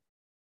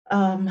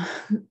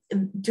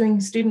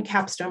doing student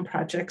capstone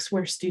projects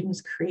where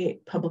students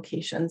create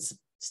publications.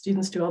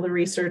 Students do all the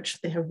research.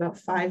 They have about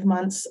 5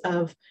 months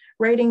of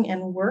writing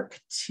and work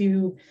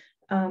to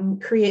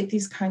create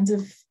these kinds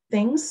of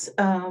things.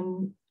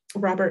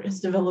 Robert has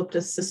developed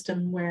a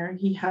system where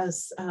he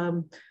has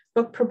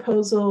book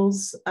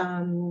proposals,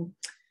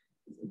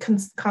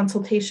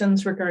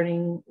 consultations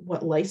regarding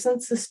what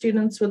licenses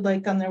students would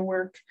like on their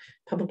work,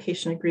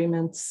 publication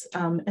agreements,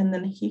 and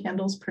then he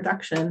handles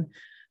production.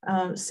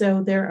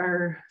 So there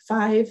are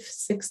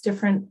 5-6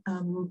 different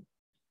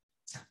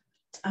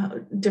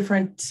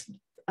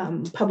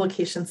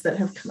publications that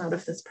have come out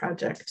of this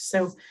project.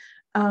 So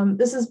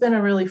this has been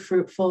a really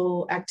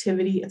fruitful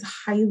activity. It's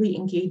highly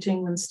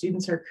engaging when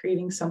students are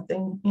creating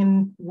something.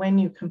 When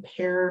you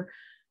compare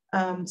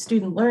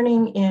student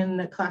learning in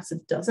a class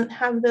that doesn't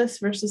have this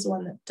versus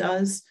one that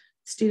does,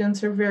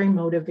 students are very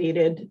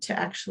motivated to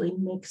actually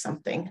make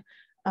something.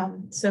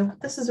 So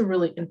this is a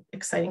really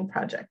exciting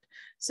project.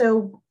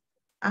 So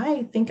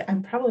I think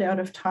I'm probably out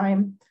of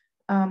time.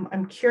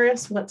 I'm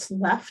curious what's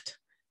left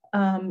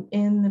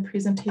in the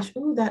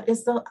presentation. Ooh, I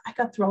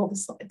got through all the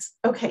slides.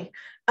 Okay,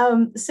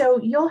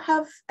 so you'll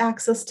have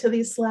access to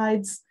these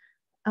slides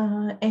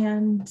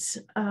and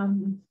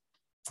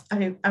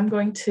I'm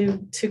going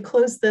to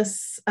close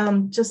this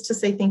just to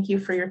say thank you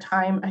for your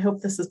time. I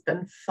hope this has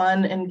been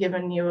fun and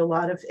given you a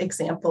lot of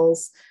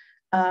examples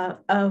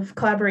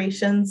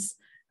collaborations.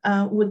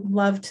 Would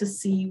love to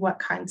see what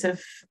kinds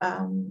of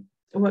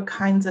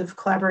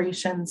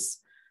collaborations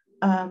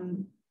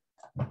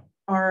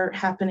are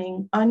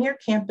happening on your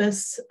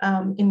campus,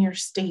 in your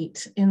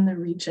state, in the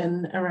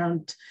region,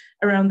 around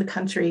the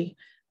country.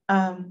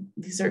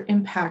 These are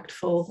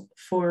impactful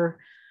for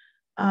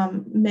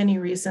many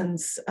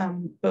reasons,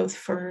 both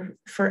for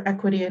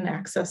equity and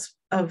access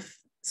of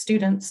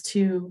students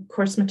to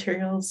course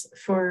materials,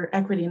 for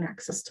equity and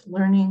access to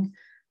learning,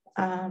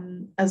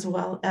 as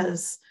well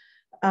as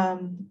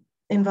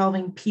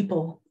involving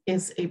people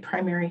is a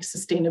primary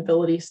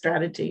sustainability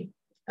strategy.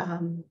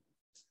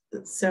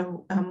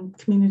 So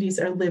communities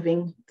are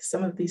living,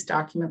 some of these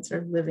documents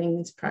are living,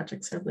 these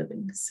projects are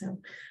living. So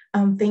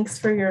thanks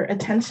for your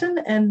attention.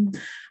 And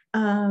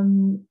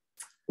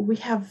we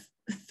have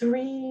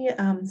 3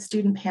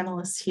 student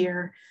panelists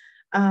here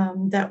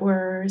that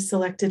were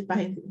selected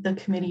by the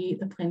committee,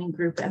 the planning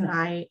group,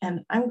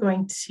 and I'm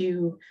going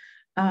to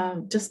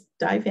just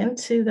dive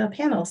into the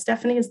panel.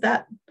 Stephanie, is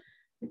that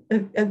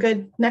a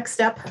good next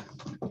step?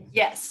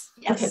 Yes.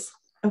 Yes.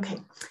 Okay.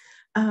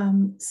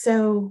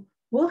 So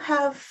we'll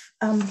have,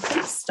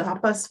 please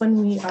stop us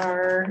when we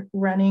are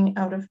running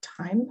out of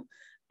time.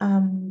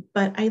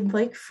 But I'd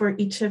like for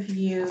each of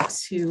you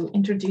to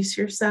introduce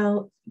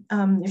yourselves,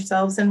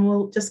 and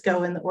we'll just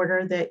go in the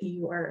order that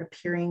you are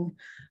appearing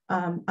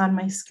on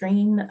my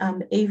screen.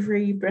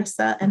 Avery,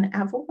 Brissa, and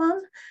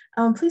Avalon.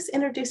 Please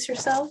introduce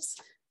yourselves.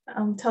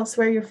 Tell us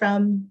where you're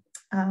from,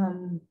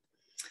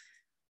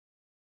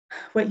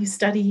 what you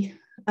study,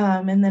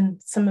 and then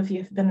some of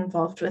you have been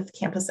involved with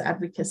campus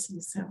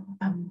advocacy. So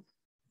I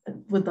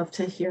would love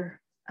to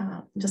hear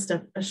just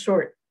a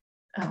short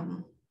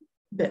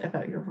bit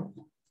about your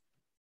role.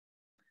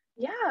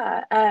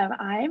 Yeah,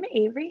 I'm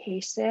Avery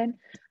Haston.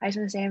 I just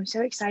want to say I'm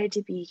so excited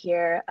to be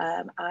here.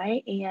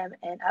 I am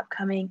an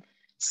upcoming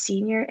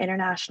senior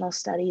international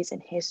studies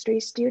and history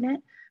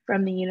student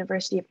from the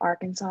University of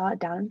Arkansas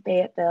down in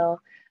Fayetteville.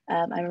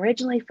 I'm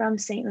originally from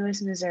St.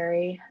 Louis,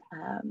 Missouri.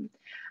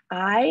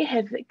 I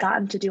have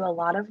gotten to do a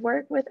lot of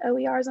work with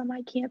OERs on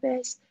my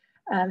campus.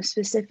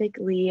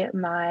 Specifically,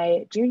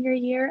 my junior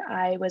year,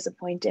 I was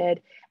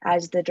appointed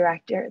as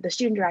the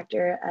student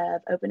director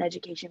of open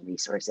education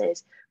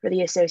resources for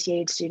the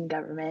Associated Student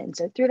Government. And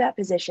so through that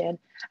position,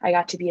 I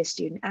got to be a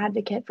student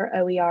advocate for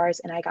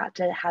OERs, and I got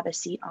to have a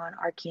seat on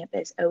our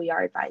campus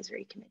OER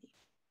advisory committee.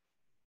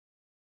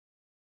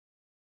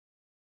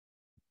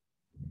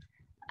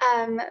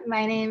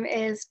 My name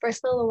is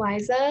Brissa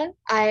Loiza.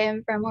 I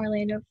am from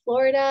Orlando,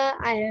 Florida.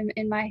 I am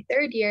in my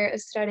 3rd year of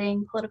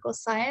studying political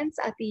science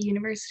at the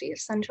University of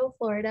Central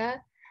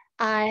Florida.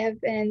 I have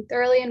been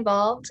thoroughly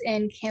involved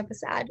in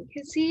campus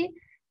advocacy,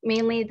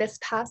 mainly this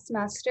past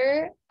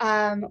semester,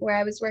 where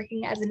I was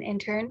working as an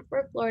intern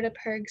for Florida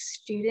PIRG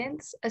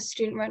Students, a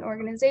student-run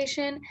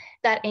organization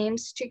that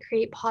aims to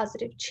create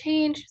positive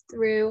change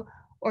through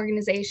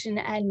organization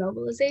and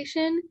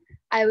mobilization.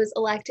 I was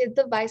elected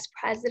the vice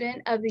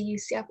president of the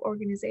UCF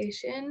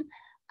organization,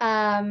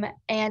 and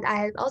I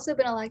have also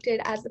been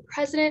elected as the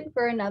president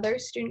for another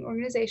student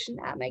organization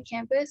at my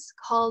campus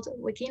called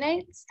Wiki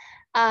Nights,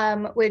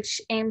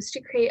 which aims to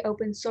create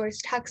open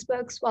source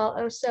textbooks while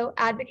also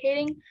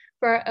advocating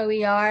for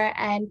OER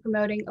and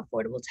promoting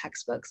affordable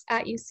textbooks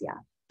at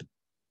UCF.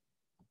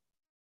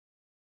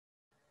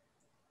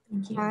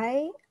 Thank you.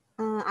 Hi,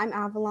 I'm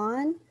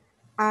Avalon.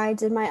 I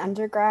did my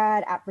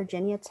undergrad at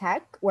Virginia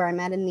Tech, where I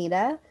met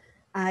Anita.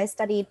 I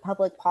studied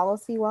public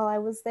policy while I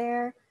was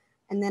there,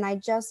 and then I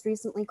just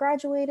recently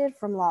graduated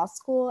from law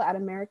school at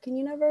American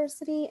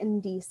University in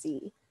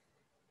DC.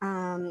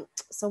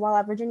 So while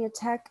at Virginia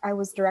Tech, I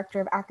was director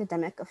of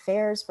academic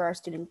affairs for our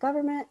student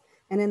government,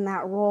 and in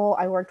that role,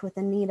 I worked with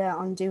Anita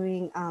on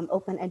doing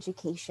open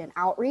education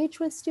outreach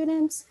with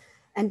students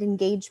and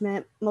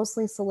engagement,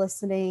 mostly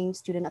soliciting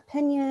student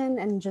opinion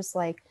and just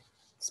like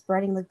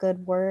spreading the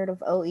good word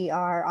of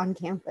OER on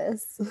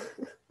campus.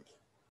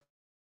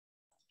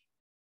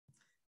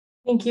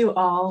 Thank you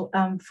all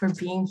for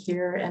being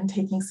here and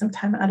taking some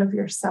time out of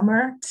your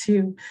summer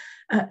to,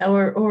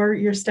 or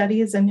your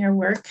studies and your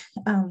work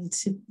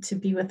to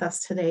be with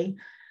us today.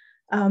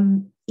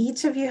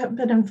 Each of you have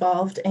been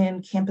involved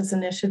in campus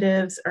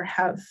initiatives or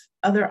have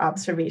other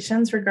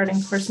observations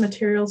regarding course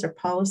materials or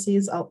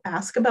policies. I'll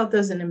ask about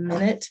those in a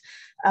minute,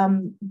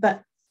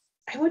 but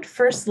I would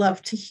first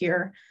love to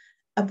hear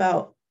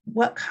about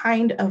what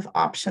kind of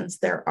options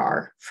there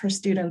are for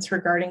students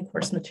regarding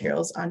course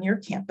materials on your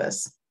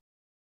campus.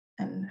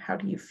 And how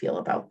do you feel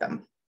about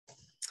them?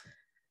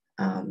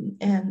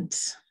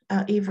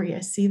 Avery,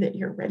 I see that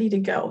you're ready to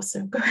go,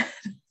 so go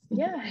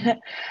ahead.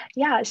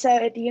 Yeah. So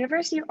at the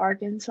University of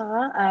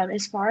Arkansas,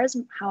 as far as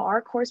how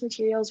our course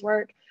materials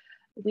work,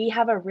 we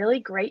have a really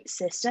great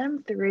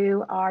system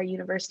through our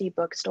university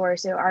bookstore.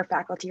 So our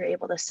faculty are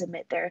able to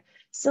submit their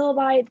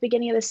syllabi at the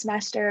beginning of the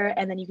semester,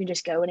 and then you can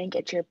just go in and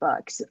get your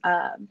books.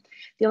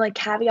 The only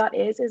caveat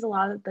is a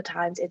lot of the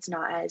times it's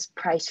not as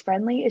price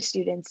friendly as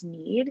students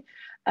need.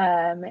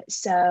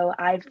 So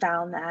I've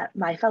found that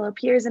my fellow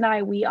peers and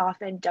I, we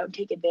often don't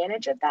take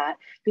advantage of that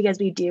because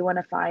we do want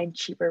to find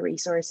cheaper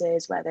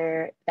resources,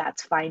 whether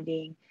that's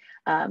finding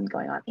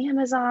going on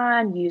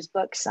Amazon, used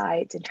book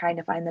sites, and trying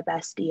to find the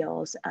best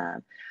deals.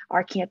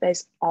 Our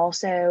campus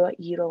also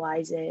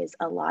utilizes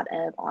a lot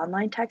of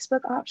online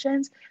textbook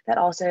options that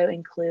also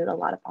include a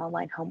lot of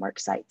online homework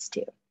sites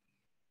too.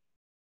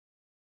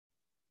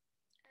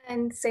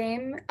 And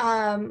same,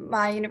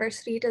 my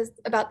university does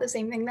about the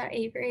same thing that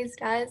Avery's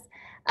does.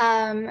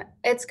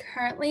 It's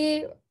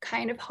currently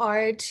kind of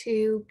hard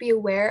to be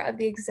aware of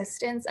the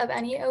existence of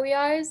any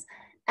OERs,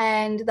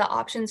 and the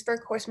options for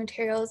course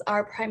materials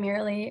are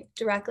primarily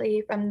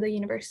directly from the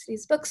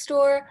university's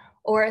bookstore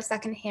or a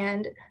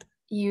secondhand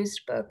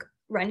used book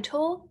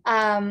rental,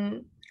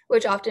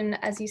 which often,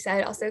 as you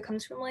said, also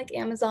comes from like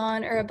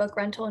Amazon or a book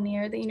rental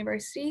near the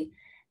university.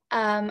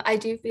 I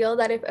do feel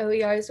that if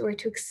OERs were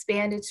to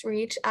expand its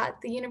reach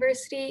at the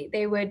university,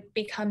 they would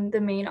become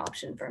the main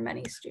option for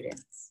many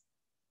students.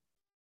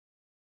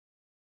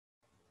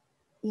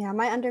 Yeah,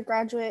 my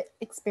undergraduate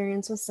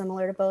experience was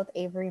similar to both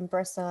Avery and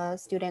Brissa.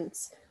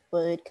 Students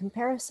would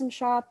comparison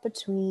shop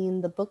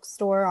between the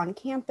bookstore on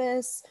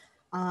campus,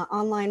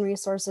 online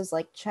resources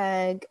like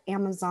Chegg,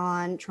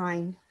 Amazon,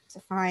 trying to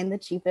find the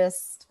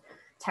cheapest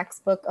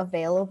textbook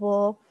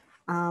available.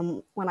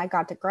 When I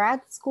got to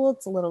grad school,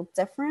 it's a little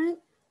different.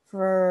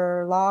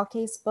 For law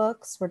case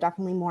books, we're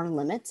definitely more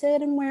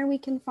limited in where we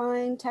can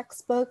find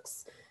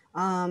textbooks,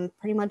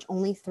 pretty much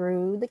only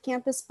through the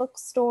campus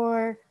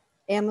bookstore,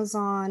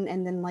 Amazon,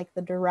 and then like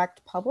the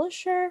direct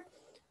publisher,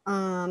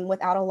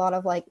 without a lot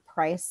of like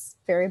price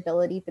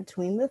variability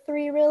between the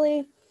three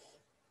really,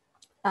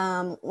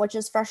 which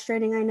is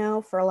frustrating, I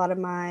know, for a lot of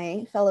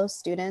my fellow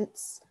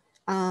students.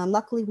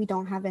 Luckily, we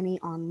don't have any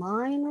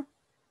online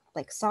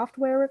like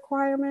software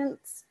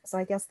requirements, so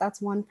I guess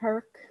that's one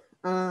perk.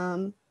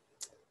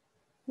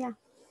 Yeah.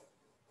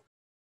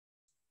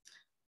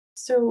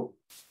 So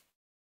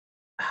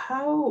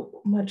how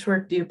much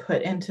work do you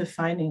put into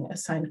finding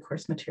assigned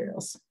course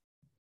materials at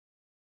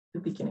the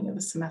beginning of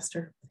the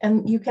semester?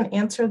 And you can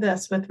answer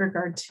this with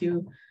regard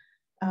to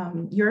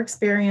your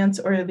experience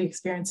or the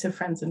experience of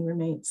friends and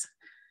roommates.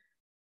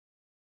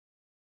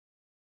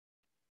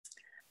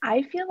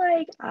 I feel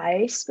like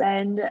I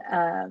spend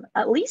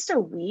at least a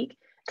week,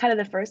 kind of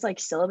the first like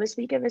syllabus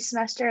week of a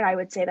semester. And I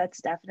would say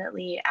that's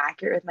definitely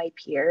accurate with my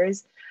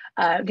peers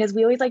because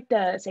we always like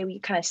to say we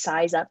kind of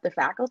size up the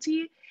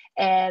faculty.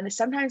 And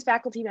sometimes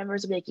faculty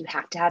members will be like, you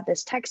have to have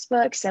this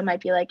textbook. Some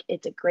might be like,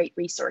 it's a great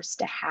resource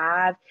to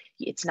have.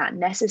 It's not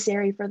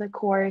necessary for the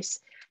course.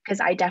 Because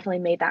I definitely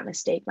made that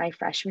mistake my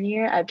freshman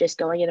year of just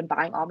going in and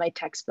buying all my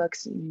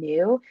textbooks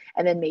new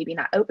and then maybe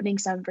not opening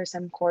some for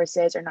some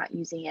courses or not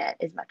using it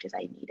as much as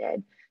I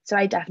needed. So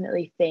I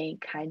definitely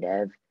think kind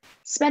of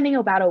spending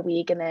about a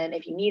week and then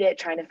if you need it,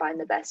 trying to find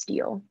the best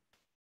deal.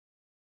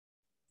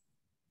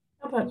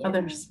 How about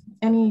others?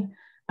 Any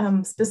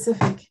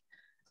specific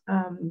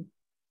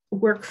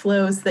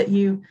workflows that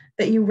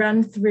you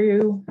run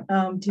through?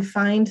 Do you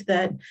find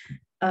that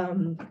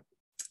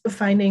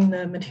finding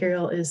the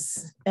material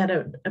is at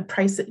a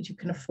price that you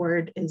can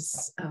afford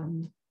is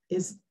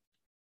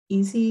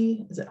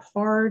easy? Is it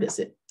hard? Is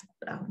it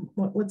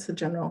what's the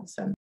general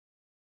sense?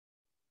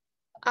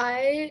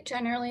 I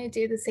generally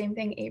do the same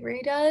thing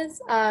Avery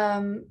does,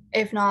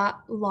 if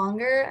not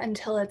longer,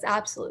 until it's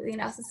absolutely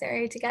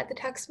necessary to get the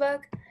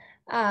textbook.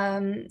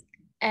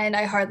 And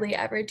I hardly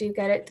ever do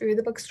get it through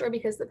the bookstore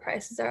because the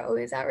prices are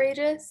always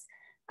outrageous.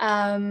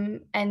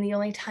 And the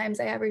only times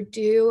I ever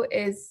do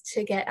is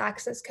to get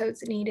access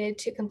codes needed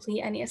to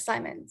complete any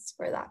assignments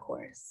for that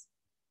course.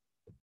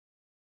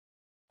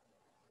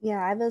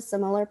 Yeah, I have a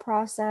similar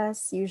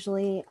process.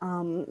 Usually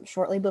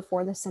shortly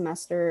before the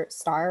semester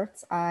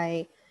starts,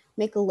 I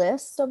make a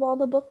list of all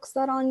the books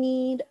that I'll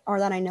need or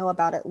that I know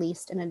about at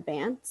least in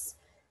advance.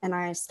 And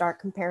I start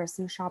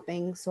comparison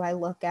shopping. So I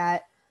look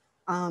at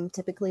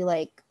typically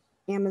like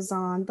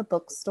Amazon, the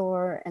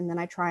bookstore, and then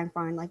I try and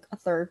find like a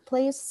third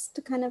place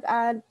to kind of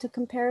add to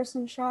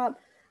comparison shop.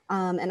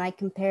 And I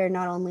compare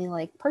not only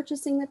like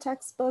purchasing the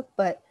textbook,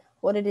 but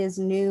what it is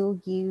new,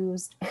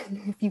 used,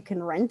 and if you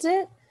can rent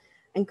it,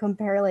 and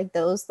compare like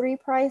those three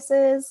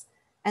prices.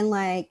 And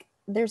like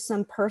there's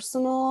some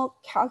personal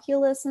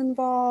calculus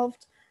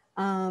involved.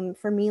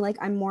 For me, like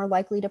I'm more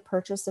likely to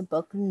purchase a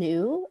book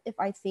new if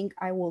I think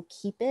I will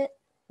keep it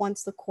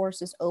once the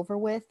course is over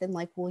with and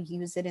like we'll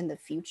use it in the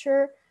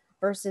future,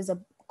 versus a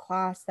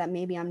class that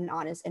maybe I'm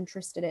not as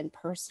interested in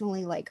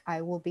personally. Like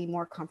I will be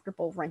more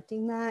comfortable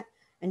renting that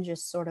and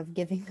just sort of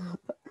giving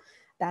up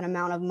that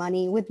amount of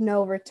money with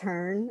no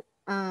return.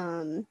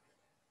 And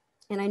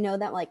I know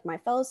that like my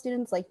fellow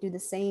students like do the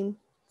same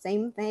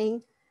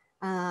thing.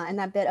 And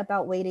that bit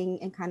about waiting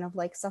and kind of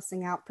like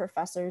sussing out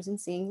professors and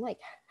seeing like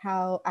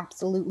how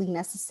absolutely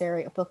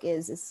necessary a book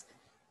is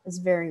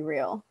very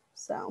real.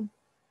 So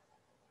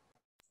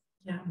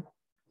yeah.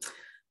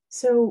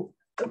 So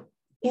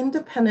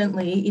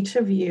independently, each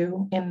of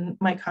you in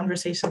my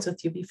conversations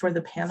with you before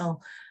the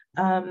panel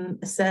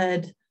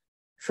said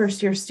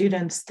first year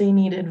students, they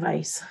need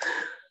advice.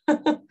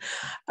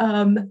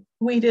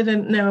 We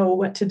didn't know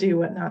what to do,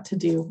 what not to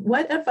do.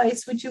 What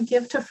advice would you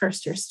give to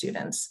first-year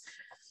students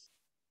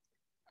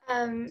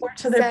or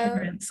to their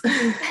parents?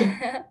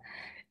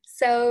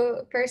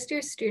 So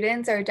first-year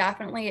students are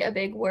definitely a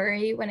big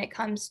worry when it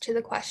comes to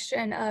the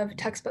question of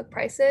textbook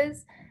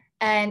prices.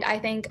 And I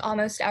think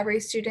almost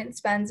every student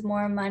spends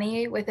more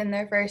money within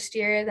their first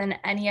year than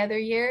any other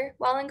year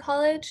while in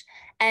college.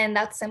 And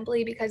that's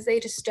simply because they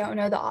just don't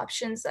know the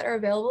options that are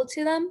available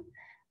to them.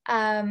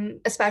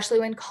 Especially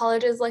when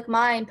colleges like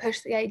mine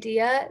push the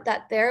idea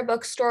that their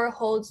bookstore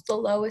holds the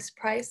lowest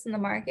price in the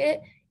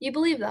market, you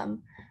believe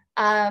them.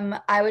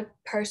 I would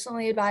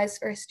personally advise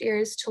first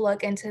years to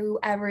look into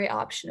every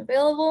option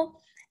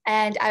available.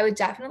 And I would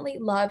definitely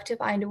love to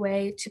find a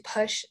way to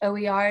push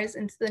OERs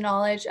into the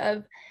knowledge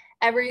of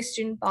every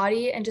student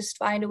body and just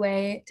find a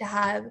way to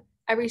have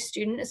every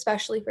student,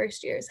 especially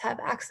first years, have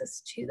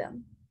access to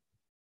them.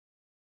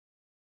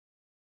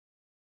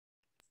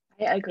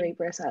 I agree,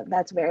 Brissa.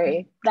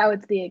 That was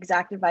the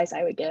exact advice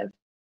I would give.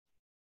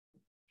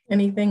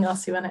 Anything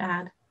else you want to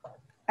add?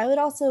 I would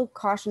also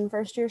caution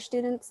first year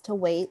students to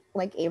wait,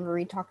 like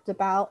Avery talked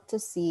about, to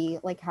see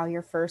like how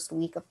your first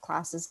week of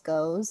classes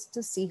goes,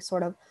 to see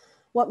sort of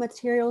what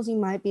materials you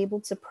might be able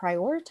to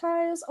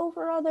prioritize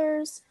over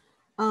others,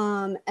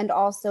 and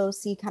also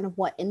see kind of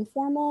what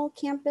informal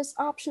campus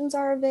options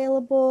are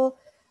available.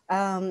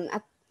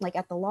 At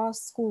the law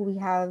school, we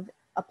have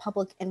a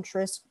public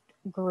interest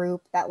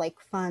group that like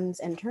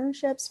funds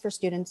internships for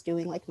students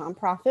doing like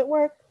nonprofit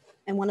work.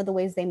 And one of the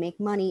ways they make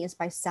money is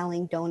by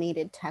selling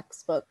donated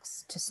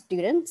textbooks to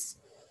students.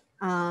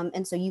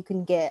 And so you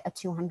can get a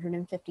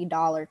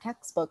 $250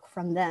 textbook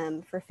from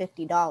them for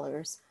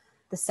 $50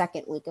 the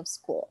second week of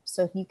school.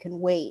 So if you can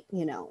wait,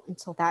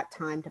 until that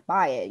time to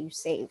buy it, you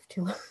save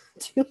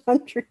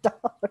 $200.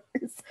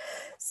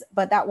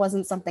 But that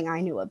wasn't something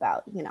I knew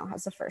about,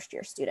 as a first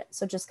year student.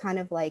 So just kind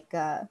of like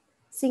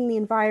seeing the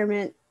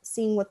environment,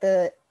 seeing what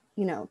the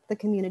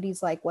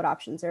community's like, what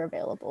options are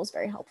available is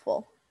very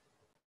helpful.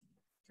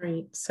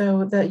 Great.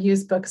 So the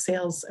used book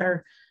sales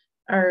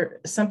are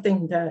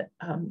something that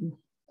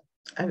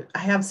I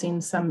have seen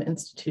some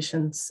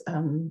institutions,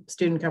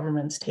 student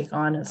governments take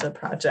on as a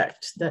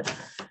project that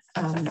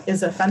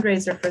is a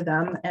fundraiser for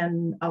them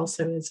and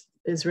also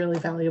is really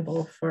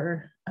valuable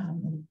for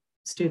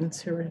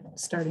students who are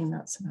starting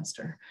that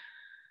semester.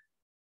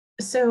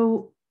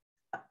 So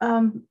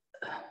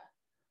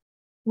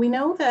we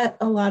know that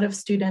a lot of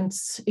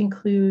students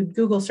include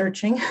Google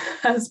searching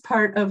as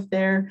part of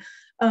their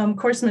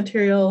course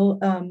material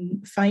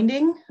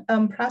finding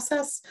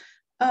process.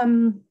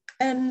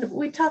 And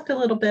we talked a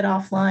little bit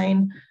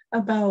offline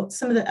about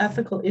some of the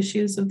ethical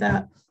issues of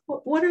that.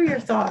 What are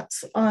your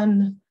thoughts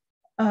on,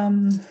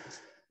 do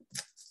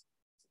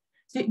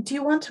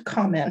you want to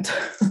comment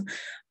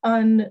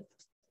on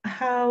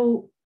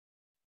how,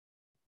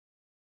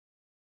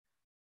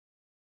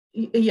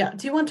 yeah,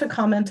 do you want to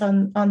comment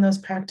on those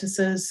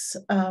practices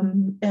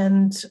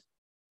and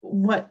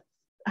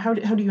how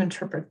do you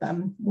interpret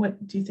them?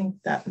 What do you think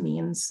that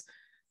means,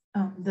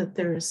 that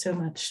there is so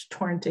much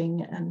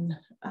torrenting and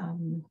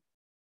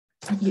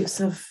use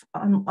of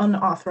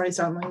unauthorized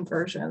online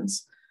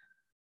versions?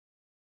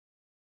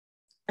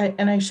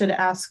 And I should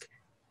ask,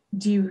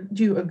 do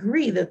you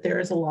agree that there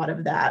is a lot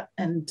of that?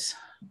 And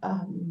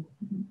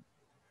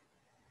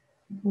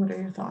what are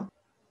your thoughts?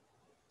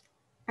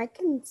 I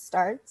can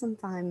start since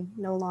I'm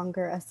no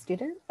longer a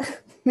student.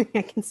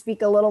 I can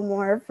speak a little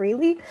more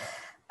freely.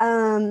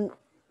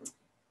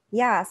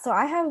 Yeah, so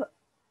I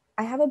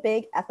have a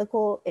big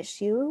ethical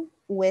issue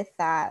with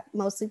that,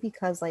 mostly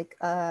because like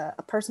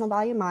a personal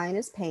value of mine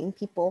is paying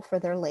people for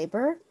their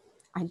labor.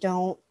 I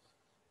don't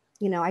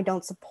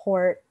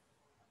support,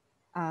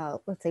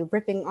 let's say,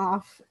 ripping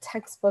off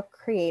textbook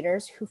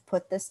creators who've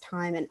put this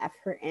time and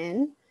effort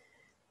in.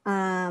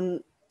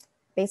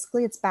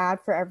 Basically, it's bad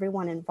for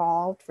everyone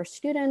involved. For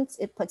students,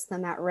 it puts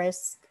them at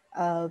risk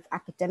of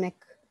academic,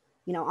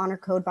 honor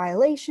code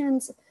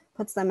violations,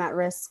 puts them at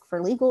risk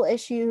for legal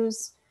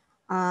issues.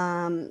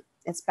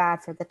 It's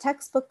bad for the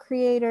textbook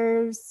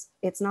creators.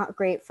 It's not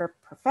great for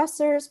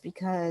professors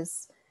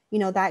because,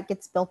 that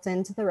gets built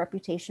into the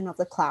reputation of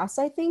the class,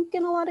 I think,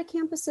 in a lot of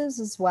campuses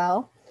as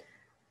well.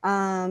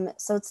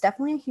 So it's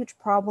definitely a huge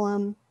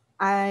problem.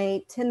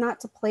 I tend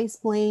not to place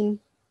blame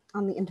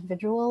on the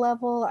individual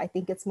level. I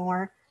think it's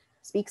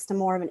speaks to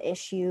more of an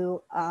issue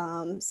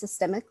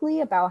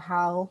systemically about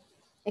how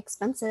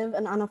expensive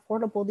and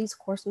unaffordable these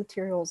course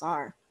materials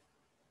are.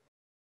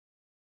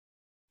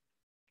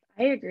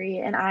 I agree.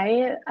 And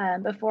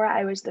before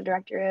I was the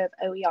director of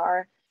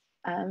OER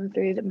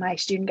through my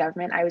student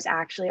government, I was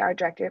actually our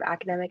director of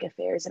academic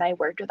affairs, and I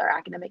worked with our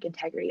academic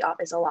integrity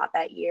office a lot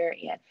that year.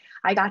 And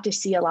I got to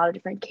see a lot of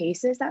different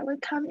cases that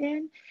would come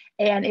in.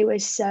 And it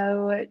was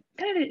so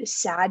kind of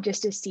sad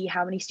just to see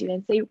how many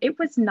students, it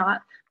was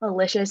not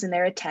malicious in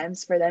their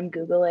attempts for them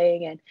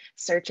Googling and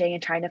searching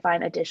and trying to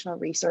find additional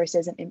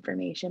resources and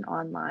information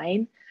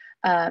online.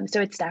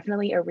 So it's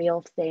definitely a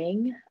real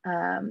thing.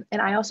 And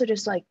I also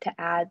just like to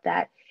add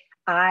that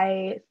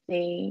I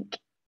think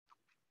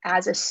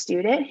as a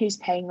student who's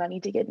paying money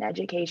to get an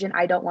education,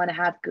 I don't want to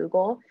have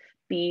Google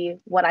be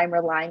what I'm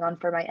relying on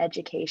for my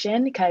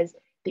education, because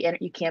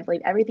you can't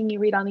believe everything you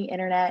read on the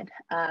internet.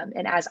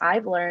 And as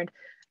I've learned,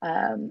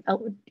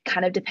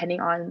 kind of depending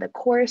on the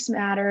course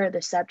matter,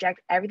 the subject,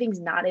 everything's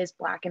not as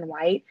black and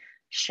white.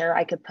 Sure,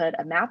 I could put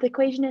a math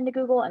equation into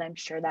Google and I'm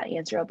sure that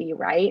answer will be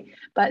right.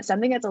 But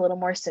something that's a little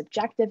more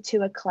subjective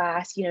to a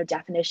class,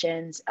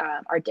 definitions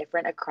are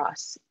different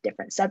across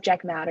different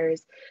subject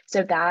matters.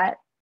 So that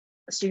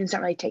students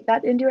don't really take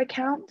that into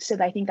account. So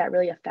I think that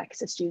really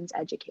affects a student's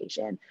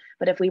education.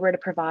 But if we were to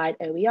provide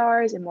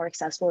OERs and more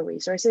accessible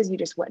resources, you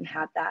just wouldn't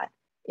have that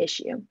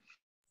issue.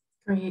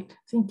 Great,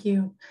 thank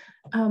you.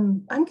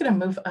 I'm going to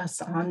move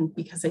us on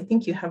because I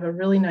think you have a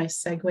really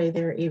nice segue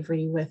there,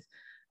 Avery, with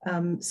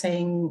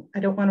saying, I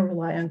don't want to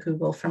rely on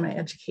Google for my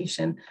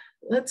education.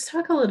 Let's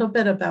talk a little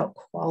bit about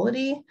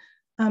quality.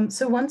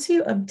 So once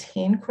you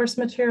obtain course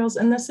materials,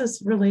 and this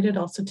is related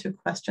also to a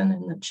question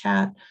in the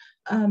chat,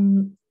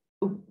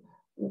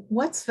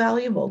 what's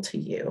valuable to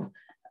you?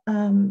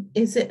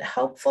 Is it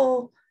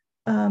helpful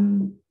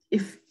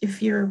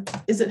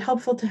is it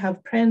helpful to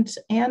have print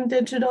and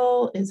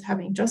digital? Is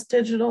having just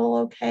digital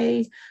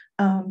okay?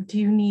 Do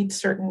you need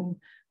certain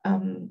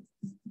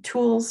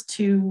tools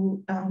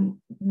to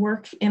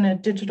work in a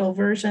digital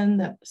version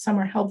that some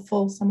are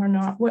helpful, some are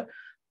not?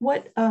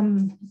 What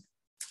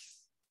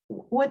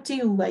do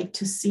you like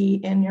to see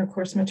in your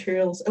course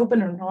materials,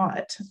 open or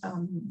not,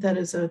 that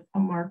is a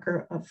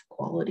marker of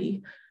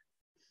quality?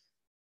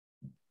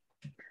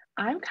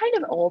 I'm kind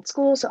of old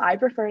school, so I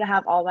prefer to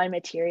have all my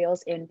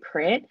materials in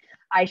print.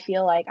 I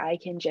feel like I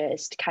can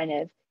just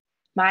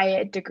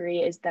my degree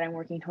is that I'm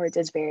working towards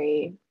is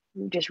very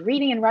just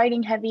reading and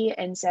writing heavy.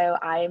 And so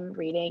I'm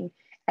reading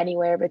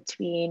anywhere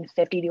between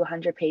 50 to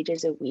 100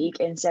 pages a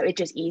week. And so it's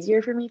just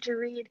easier for me to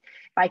read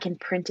if I can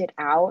print it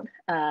out.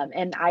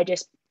 And I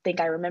just think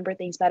I remember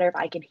things better if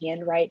I can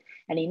handwrite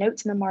any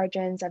notes in the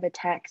margins of a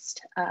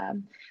text.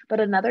 But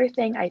another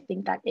thing I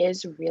think that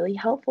is really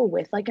helpful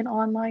with like an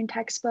online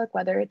textbook,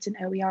 whether it's an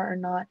OER or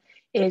not,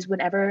 is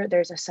whenever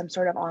there's some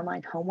sort of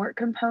online homework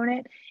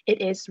component,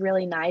 it is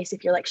really nice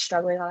if you're like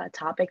struggling on a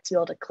topic to be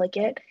able to click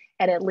it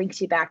and it links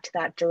you back to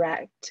that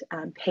direct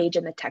page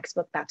in the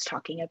textbook that's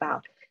talking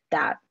about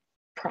that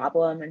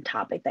problem and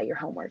topic that your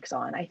homework's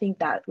on. I think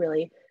that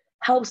really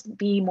helps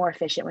be more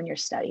efficient when you're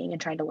studying and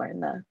trying to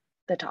learn the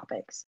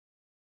topics.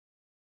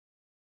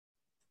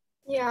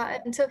 Yeah,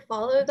 and to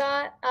follow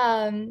that,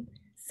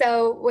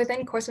 so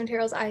within course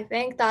materials, I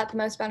think that the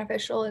most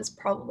beneficial is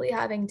probably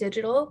having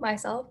digital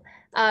myself,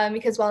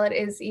 because while it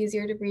is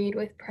easier to read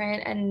with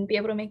print and be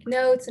able to make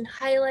notes and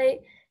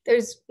highlight,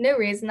 there's no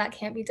reason that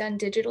can't be done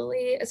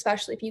digitally,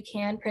 especially if you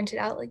can print it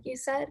out, like you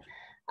said.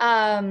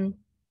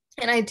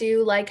 And I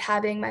do like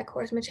having my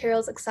course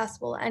materials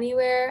accessible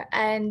anywhere,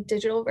 and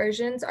digital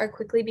versions are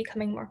quickly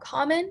becoming more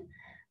common.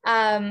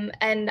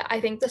 And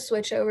I think the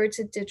switch over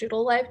to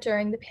digital life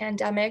during the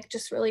pandemic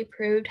just really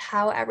proved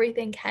how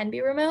everything can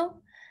be remote,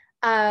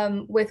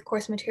 with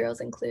course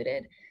materials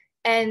included.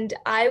 And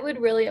I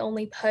would really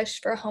only push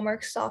for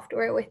homework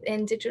software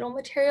within digital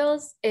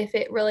materials if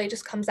it really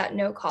just comes at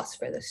no cost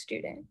for the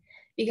student.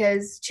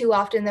 Because too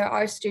often there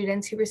are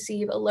students who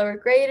receive a lower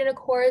grade in a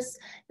course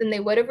than they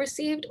would have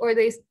received, or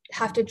they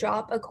have to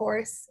drop a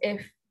course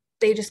if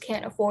they just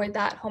can't afford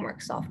that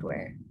homework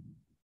software.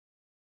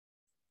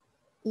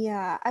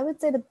 Yeah, I would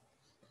say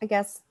I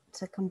guess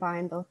to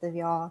combine both of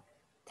y'all,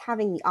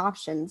 having the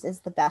options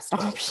is the best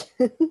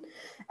option,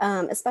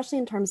 especially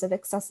in terms of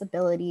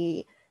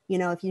accessibility.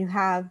 If you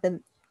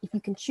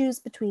can choose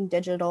between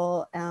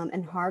digital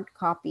and hard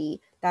copy,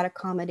 that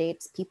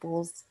accommodates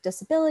people's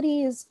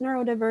disabilities,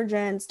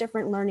 neurodivergence,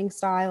 different learning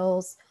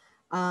styles.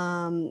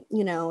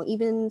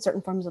 Even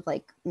certain forms of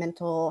like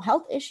mental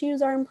health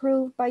issues are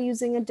improved by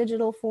using a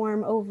digital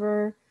form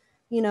over,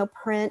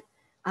 print.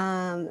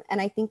 And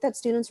I think that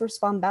students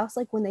respond best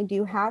like when they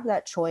do have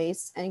that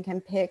choice and can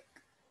pick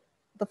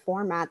the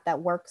format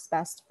that works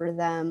best for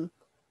them.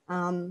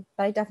 But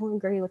I definitely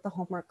agree with the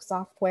homework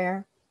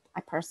software. I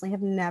personally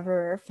have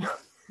never found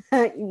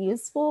that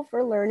useful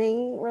for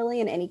learning really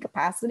in any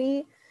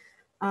capacity.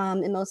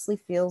 It mostly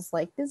feels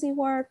like busy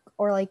work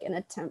or like an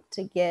attempt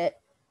to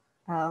get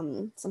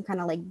some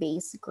kind of like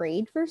base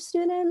grade for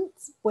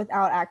students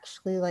without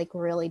actually like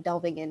really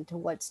delving into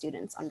what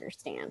students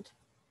understand.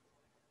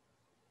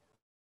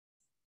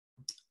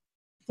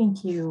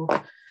 Thank you.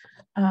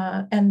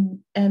 As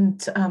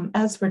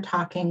we're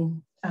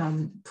talking,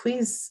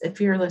 please, if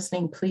you're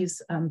listening,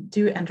 please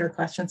do enter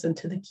questions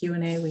into the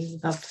Q&A. We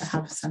would love to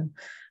have some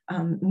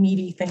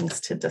meaty things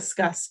to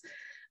discuss.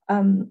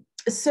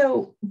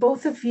 So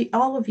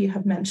all of you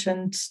have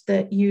mentioned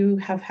that you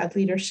have had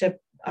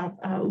leadership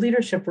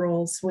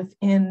roles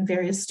within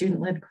various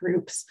student-led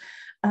groups.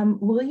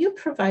 Will you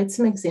provide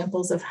some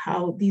examples of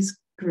how these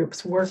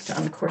groups worked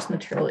on course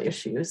material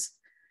issues?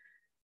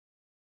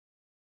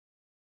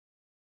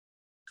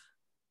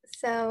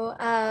 So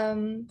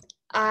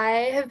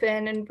I have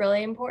been in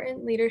really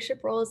important leadership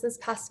roles this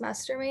past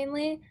semester,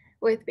 mainly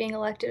with being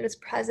elected as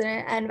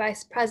president and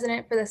vice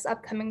president for this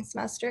upcoming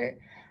semester.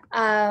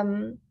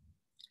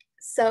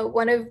 So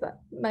one of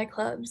my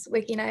clubs,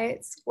 Wiki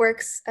Nights,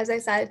 works, as I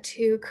said,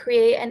 to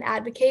create and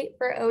advocate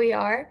for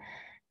OER.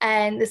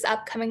 And this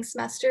upcoming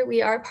semester,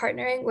 we are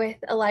partnering with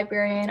a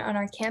librarian on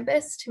our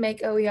campus to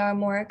make OER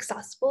more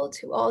accessible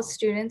to all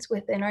students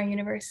within our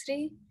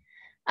university.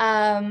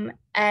 And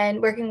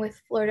working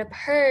with Florida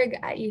PIRG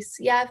at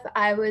UCF,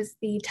 I was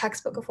the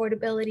textbook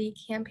affordability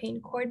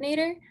campaign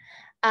coordinator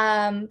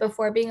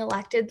before being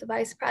elected the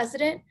vice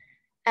president.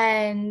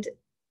 And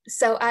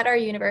so at our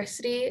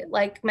university,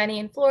 like many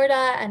in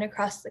Florida and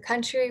across the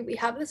country, we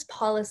have this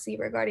policy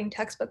regarding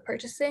textbook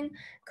purchasing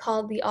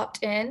called the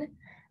opt-in,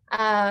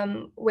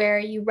 where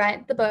you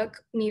rent the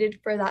book needed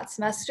for that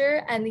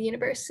semester, and the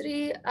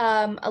university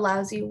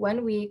allows you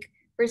 1 week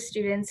for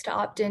students to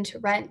opt in to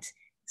rent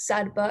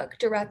said book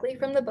directly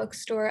from the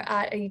bookstore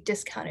at a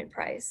discounted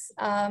price.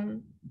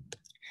 And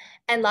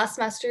last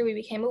semester, we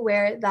became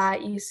aware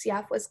that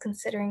UCF was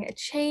considering a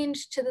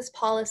change to this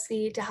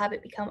policy to have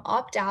it become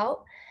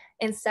opt-out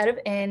instead of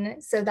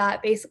in. So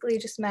that basically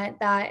just meant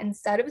that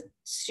instead of a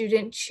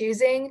student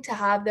choosing to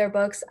have their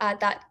books at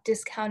that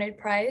discounted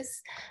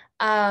price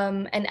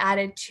and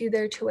added to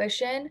their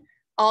tuition,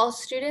 all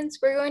students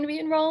were going to be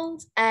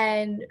enrolled.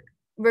 And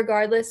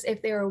regardless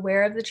if they were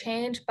aware of the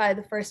change, by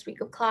the first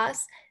week of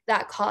class,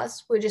 that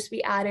cost would just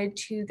be added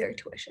to their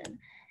tuition.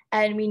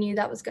 And we knew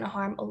that was going to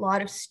harm a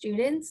lot of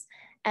students.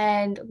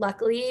 And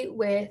luckily,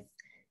 with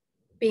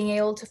being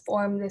able to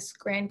form this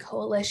grand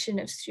coalition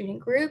of student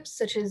groups,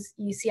 such as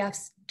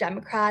UCF's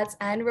Democrats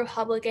and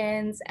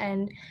Republicans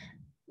and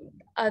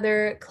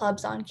other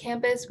clubs on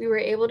campus, we were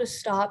able to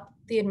stop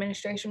the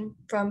administration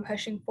from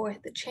pushing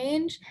forth the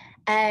change.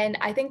 And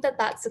I think that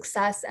that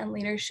success and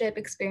leadership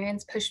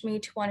experience pushed me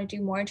to want to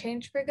do more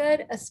change for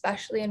good,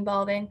 especially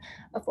involving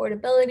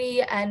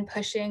affordability and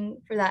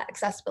pushing for that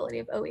accessibility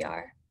of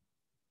OER.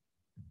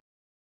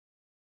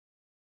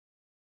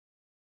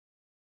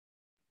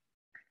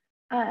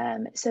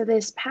 So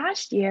this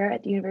past year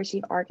at the University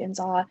of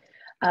Arkansas,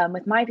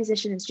 with my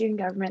position in student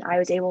government, I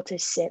was able to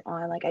sit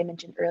on, like I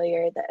mentioned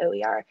earlier, the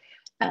OER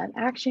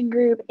action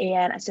group.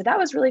 And so that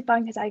was really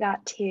fun because I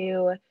got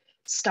to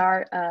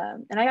start,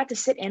 and I got to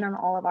sit in on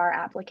all of our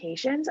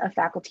applications of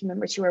faculty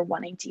members who are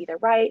wanting to either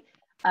write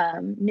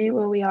new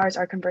OERs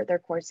or convert their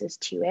courses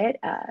to it.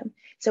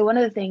 So one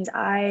of the things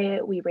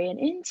we ran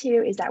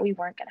into is that we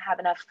weren't going to have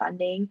enough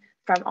funding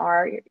from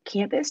our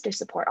campus to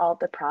support all of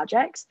the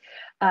projects,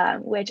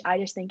 which I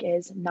just think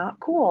is not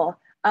cool.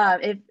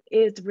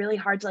 It's really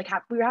hard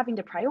to we were having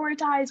to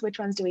prioritize which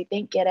ones do we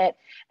think get it.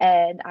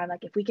 And I'm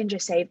like, if we can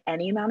just save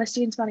any amount of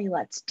students' money,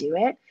 let's do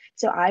it.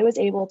 So I was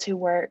able to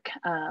work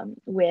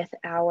with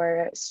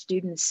our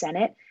student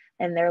senate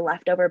and their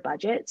leftover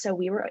budget. So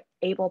we were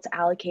able to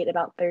allocate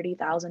about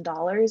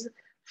 $30,000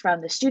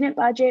 from the student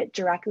budget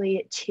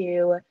directly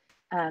to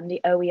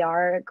the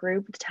OER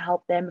group to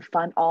help them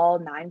fund all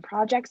 9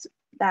 projects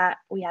that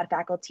we had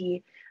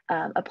faculty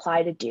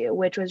apply to do,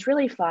 which was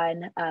really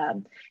fun.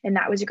 And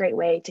that was a great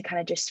way to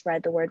kind of just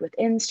spread the word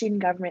within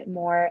student government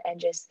more, and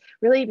just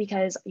really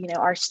because,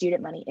 our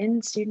student money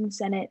in Student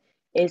Senate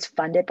is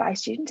funded by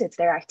students, it's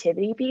their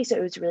activity fee. So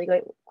it was a really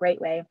great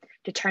way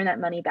to turn that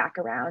money back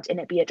around and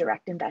it be a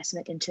direct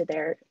investment into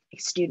their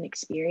student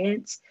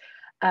experience.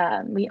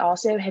 We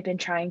also have been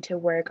trying to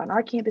work on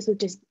our campus with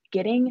just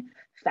getting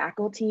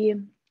faculty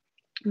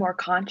more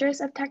conscious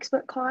of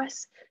textbook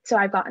costs. So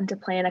I've gotten to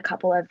plan a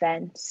couple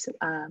events,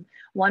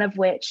 one of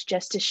which,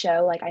 just to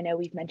show, I know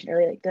we've mentioned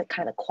earlier, the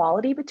kind of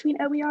quality between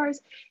OERs,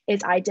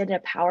 is I did a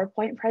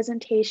PowerPoint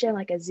presentation,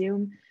 a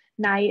Zoom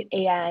night,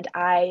 and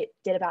I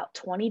did about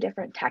 20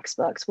 different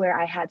textbooks where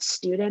I had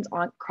students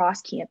on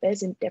cross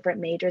campus in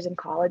different majors and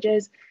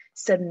colleges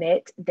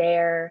submit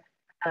their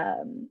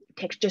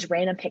just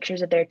random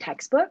pictures of their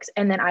textbooks.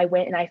 And then I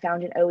went and I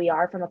found an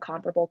OER from a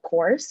comparable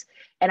course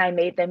and I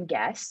made them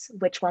guess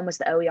which one was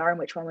the OER and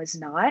which one was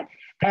not.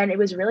 And it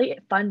was really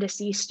fun to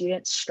see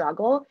students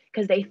struggle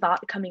because they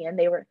thought coming in,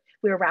 we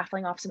were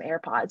raffling off some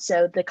AirPods.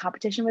 So the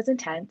competition was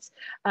intense.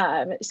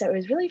 So it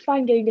was really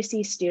fun getting to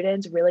see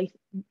students really,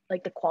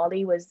 the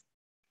quality was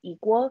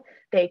equal.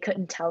 They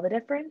couldn't tell the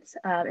difference.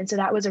 And so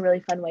that was a really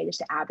fun way just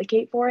to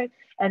advocate for it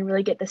and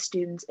really get the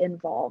students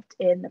involved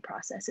in the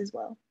process as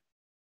well.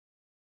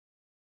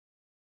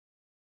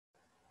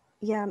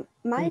 Yeah,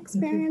 my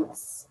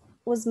experience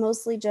was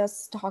mostly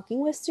just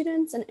talking with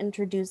students and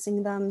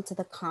introducing them to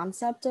the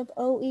concept of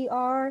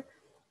OER.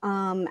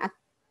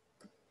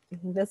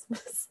 This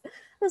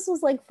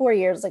was 4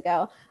 years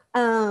ago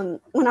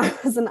when I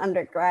was an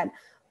undergrad,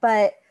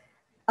 but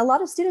a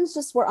lot of students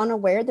just were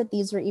unaware that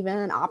these were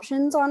even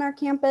options on our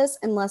campus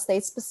unless they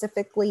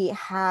specifically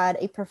had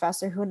a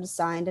professor who had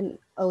assigned an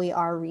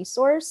OER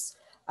resource,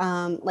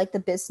 like the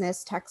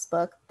business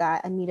textbook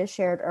that Anita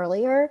shared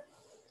earlier.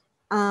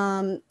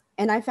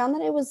 And I found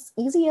that it was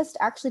easiest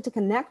actually to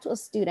connect with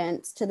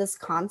students to this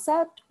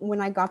concept when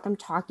I got them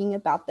talking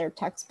about their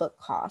textbook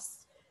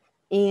costs.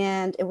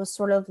 And it was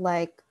sort of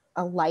like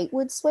a light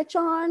would switch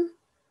on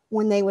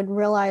when they would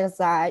realize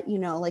that,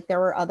 there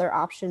were other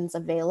options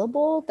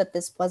available, that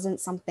this wasn't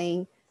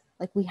something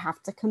like we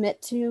have to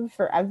commit to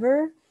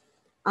forever.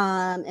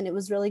 And it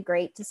was really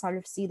great to sort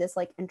of see this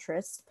like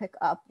interest pick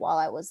up while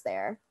I was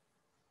there.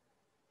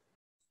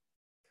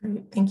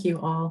 Great, thank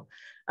you all.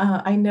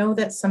 I know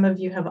that some of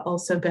you have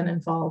also been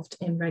involved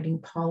in writing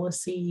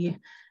policy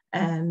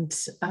and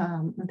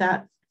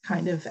that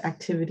kind of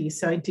activity.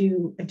 So I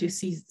do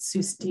see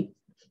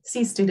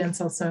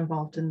students also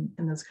involved in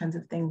those kinds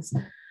of things.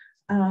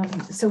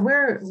 So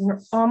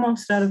we're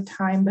almost out of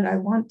time, but I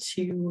want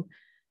to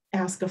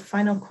ask a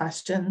final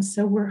question.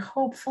 So we're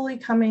hopefully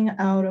coming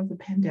out of the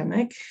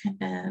pandemic,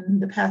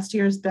 and the past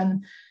year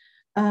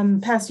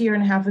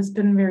and a half has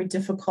been very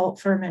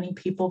difficult for many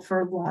people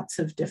for lots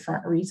of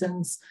different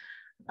reasons.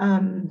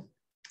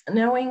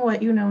 Knowing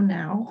what you know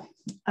now,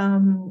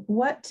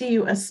 what do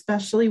you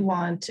especially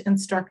want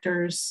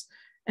instructors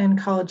and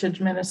college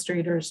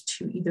administrators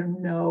to either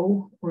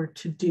know or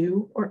to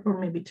do, or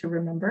maybe to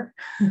remember,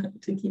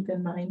 to keep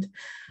in mind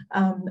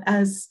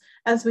as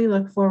we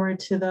look forward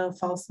to the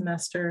fall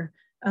semester?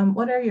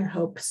 What are your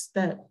hopes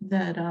that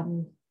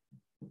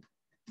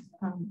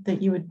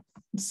you would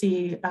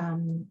see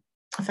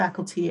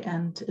faculty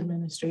and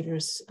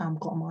administrators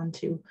glom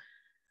onto?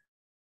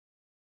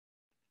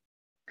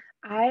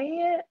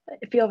 I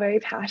feel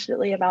very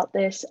passionately about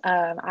this.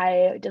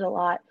 I did a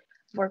lot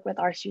of work with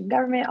our student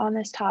government on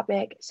this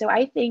topic. So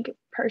I think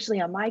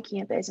personally on my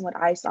campus, and what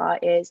I saw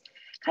is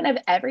kind of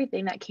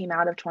everything that came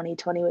out of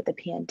 2020 with the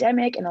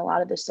pandemic and a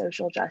lot of the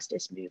social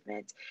justice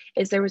movements,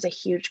 is there was a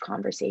huge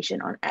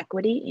conversation on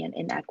equity and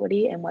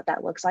inequity and what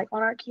that looks like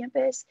on our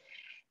campus.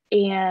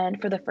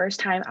 And for the first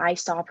time, I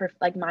saw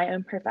like my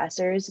own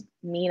professors,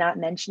 me not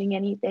mentioning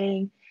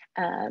anything,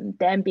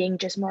 them being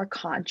just more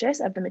conscious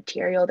of the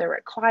material they're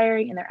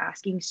requiring and they're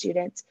asking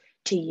students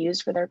to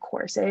use for their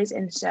courses.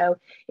 And so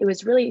it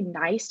was really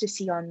nice to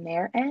see on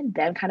their end,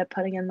 them kind of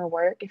putting in the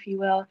work, if you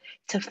will,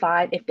 to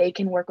find if they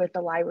can work with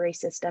the library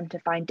system to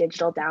find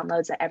digital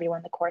downloads that everyone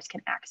in the course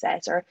can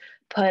access, or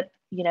put,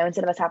 you know,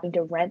 instead of us having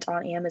to rent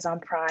on Amazon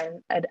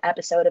Prime an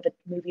episode of a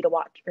movie to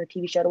watch or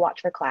TV show to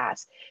watch for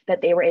class,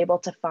 that they were able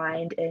to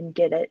find and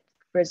get it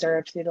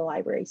reserved through the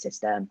library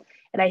system.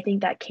 And I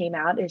think that came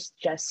out is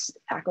just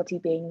faculty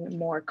being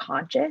more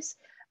conscious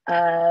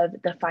of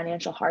the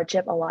financial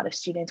hardship a lot of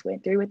students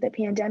went through with the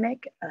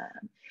pandemic.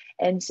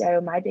 And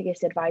so my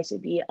biggest advice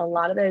would be a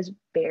lot of those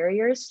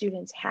barriers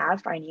students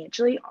have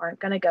financially aren't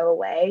going to go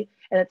away,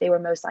 and that they were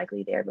most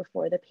likely there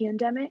before the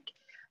pandemic.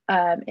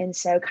 And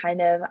so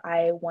kind of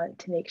I want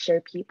to make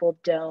sure people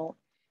don't,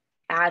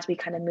 as we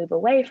kind of move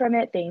away from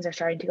it, things are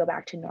starting to go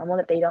back to normal,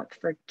 that they don't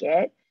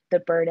forget the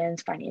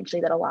burdens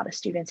financially that a lot of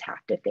students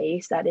have to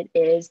face, that it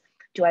is,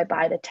 do I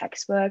buy the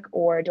textbook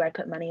or do I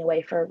put money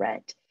away for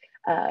rent?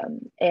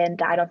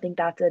 And I don't think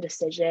that's a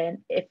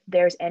decision. If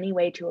there's any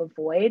way to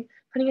avoid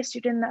putting a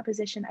student in that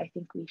position, I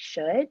think we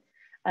should.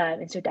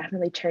 And so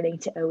definitely turning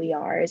to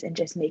OERs and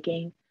just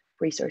making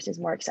resources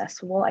more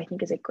accessible, I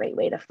think is a great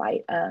way to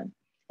fight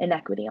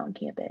inequity on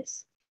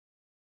campus.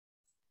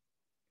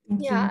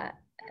 Yeah,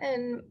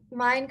 and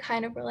mine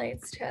kind of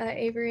relates to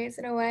Avery's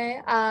in a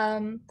way.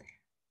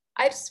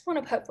 I just want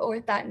to put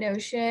forth that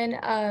notion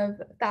of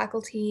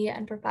faculty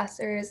and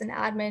professors and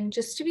admin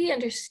just to be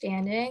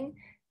understanding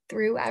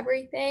through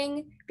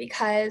everything,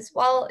 because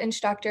while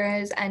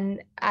instructors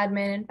and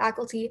admin and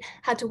faculty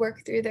had to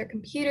work through their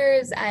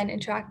computers and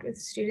interact with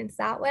students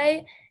that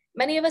way,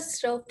 many of us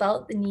still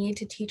felt the need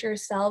to teach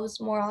ourselves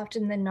more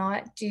often than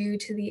not due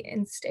to the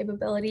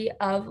instability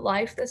of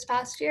life this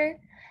past year.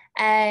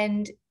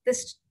 And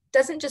this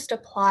doesn't just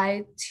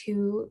apply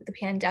to the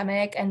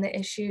pandemic and the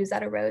issues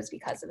that arose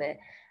because of it.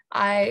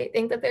 I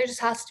think that there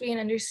just has to be an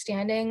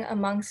understanding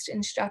amongst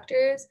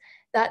instructors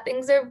that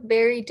things are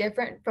very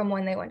different from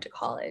when they went to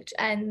college,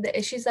 and the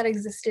issues that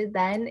existed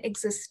then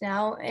exist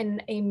now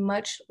in a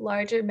much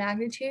larger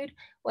magnitude,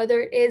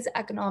 whether it is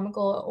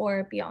economical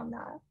or beyond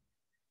that.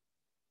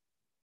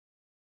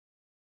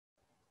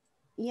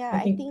 Yeah,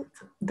 I think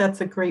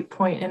that's a great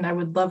point, and I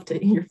would love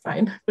to, you're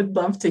fine, would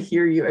love to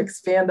hear you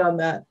expand on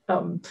that.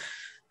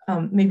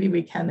 Maybe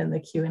we can in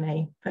the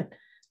Q&A, but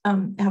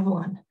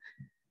Avalon.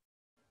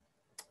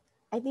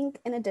 I think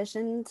in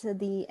addition to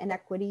the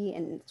inequity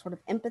and sort of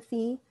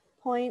empathy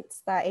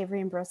points that Avery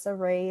and Brissa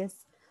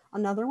raised,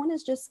 another one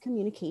is just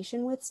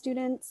communication with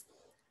students.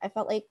 I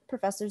felt like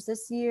professors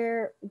this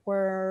year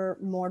were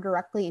more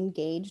directly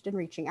engaged in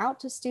reaching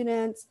out to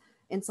students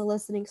and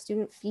soliciting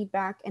student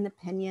feedback and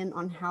opinion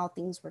on how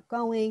things were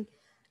going.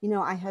 You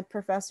know, I had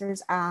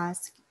professors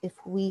ask if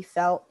we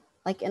felt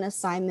like an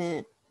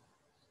assignment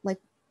like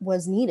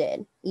was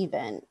needed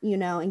even, you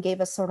know, and gave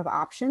us sort of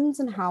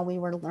options and how we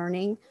were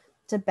learning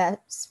to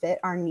best fit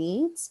our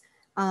needs.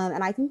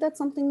 And I think that's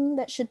something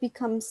that should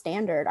become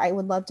standard. I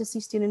would love to see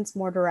students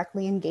more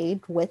directly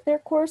engaged with their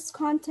course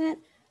content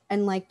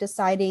and like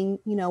deciding,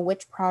 you know,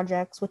 which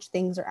projects, which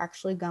things are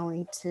actually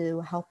going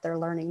to help their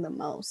learning the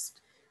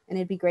most. And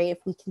it'd be great if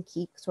we can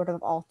keep sort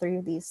of all three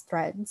of these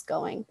threads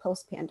going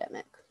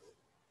post-pandemic.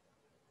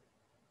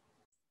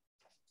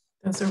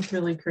 Those are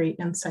really great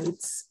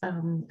insights.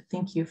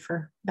 Thank you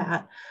for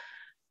that.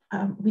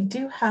 we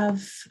do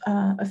have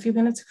a few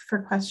minutes for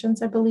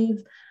questions, I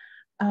believe.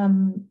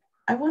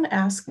 I want to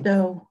ask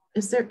though,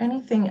 is there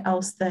anything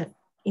else that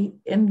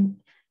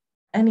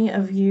any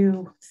of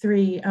you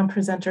three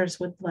presenters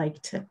would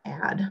like to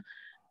add?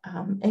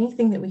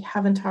 Anything that we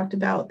haven't talked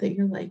about that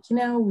you're like, you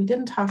know, we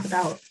didn't talk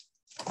about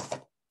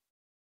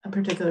a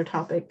particular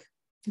topic,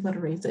 you want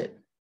to raise it?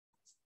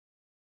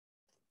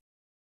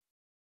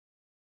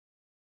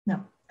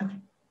 No, okay.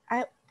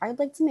 I'd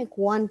like to make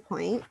one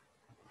point.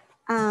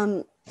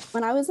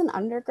 When I was an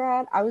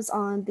undergrad, I was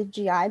on the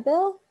GI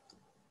Bill.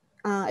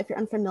 If you're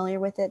unfamiliar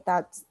with it,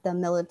 that's the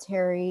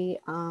military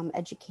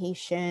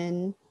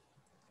education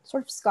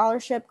sort of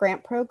scholarship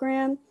grant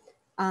program.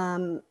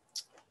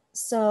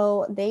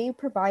 So they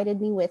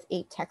provided me with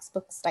a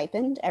textbook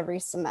stipend every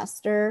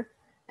semester,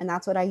 and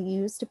that's what I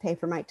used to pay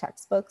for my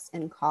textbooks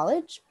in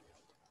college.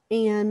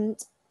 And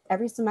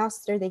every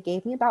semester they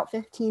gave me about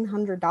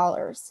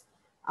 $1,500.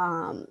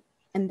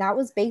 And that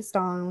was based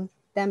on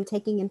them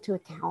taking into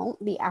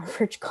account the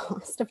average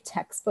cost of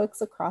textbooks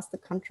across the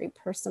country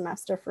per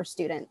semester for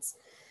students.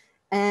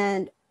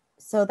 And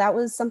so that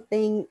was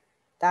something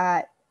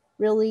that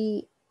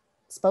really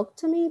spoke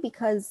to me,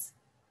 because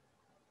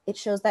it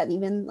shows that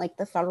even like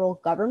the federal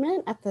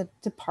government at the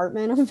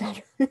Department of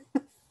Veteran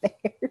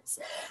Affairs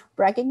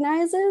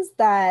recognizes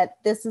that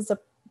this is a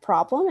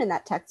problem and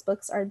that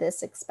textbooks are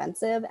this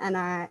expensive. And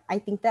I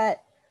think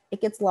that it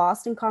gets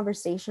lost in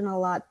conversation a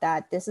lot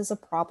that this is a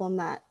problem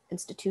that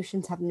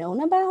institutions have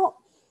known about.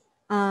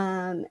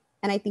 And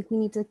I think we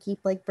need to keep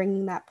like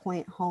bringing that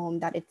point home,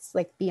 that it's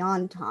like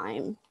beyond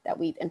time that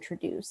we've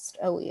introduced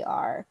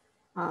OER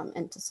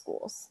into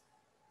schools.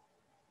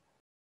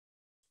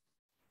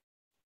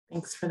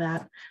 Thanks for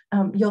that.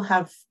 You'll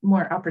have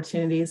more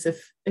opportunities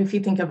if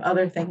you think of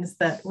other things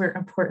that were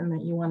important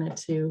that you wanted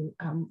to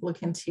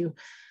look into.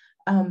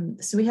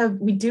 So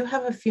we do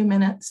have a few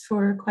minutes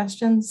for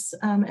questions,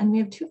 and we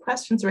have two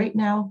questions right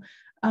now.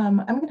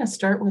 I'm going to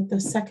start with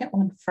the second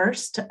one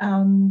first.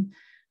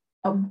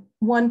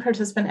 One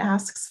participant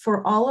asks,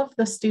 for all of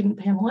the student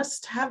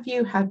panelists, have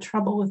you had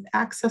trouble with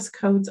access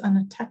codes on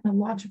a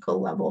technological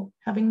level,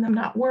 having them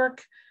not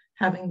work,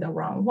 having the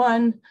wrong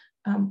one?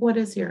 What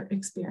is your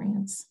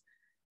experience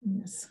in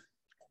this?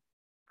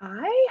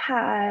 I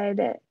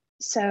had,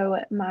 so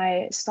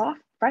my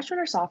freshman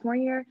or sophomore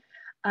year,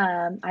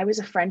 I was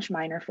a French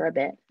minor for a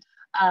bit.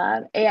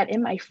 And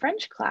in my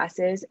French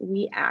classes,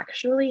 we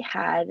actually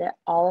had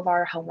all of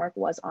our homework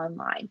was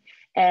online.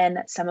 And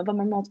some of them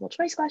were multiple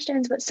choice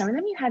questions, but some of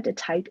them you had to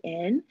type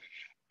in.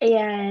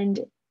 And,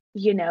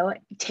 you know,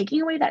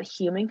 taking away that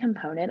human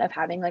component of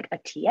having like a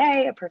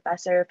TA, a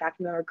professor,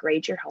 faculty member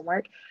grade your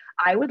homework,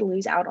 I would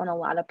lose out on a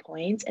lot of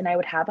points. And I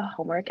would have a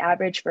homework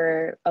average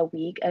for a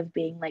week of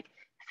being like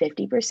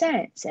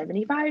 50%,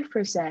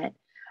 75%.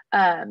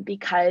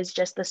 Because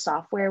just the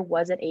software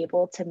wasn't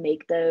able to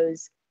make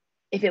those,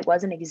 if it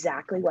wasn't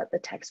exactly what the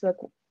textbook,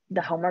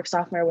 the homework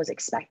software was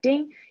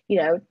expecting. You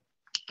know,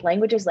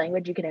 language is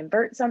language, you can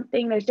invert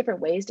something, there's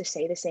different ways to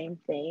say the same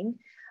thing.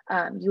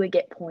 You would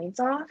get points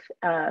off.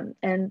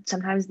 And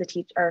sometimes the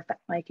teacher, or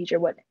my teacher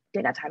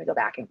didn't have time to go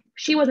back, and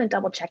she wasn't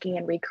double checking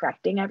and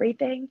recorrecting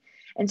everything.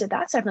 And so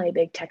that's definitely a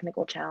big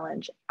technical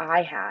challenge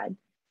I had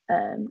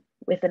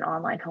with an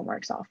online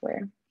homework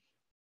software.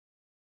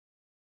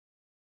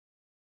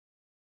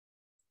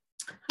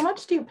 How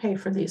much do you pay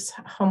for these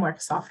homework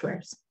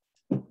softwares?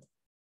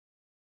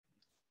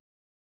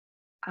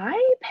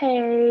 I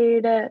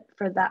paid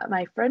for that,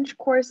 my French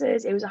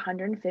courses, it was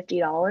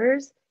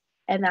 $150.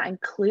 And that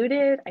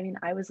included, I mean,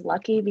 I was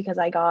lucky because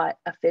I got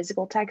a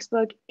physical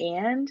textbook,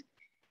 and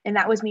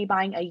that was me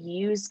buying a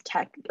used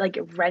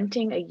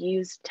renting a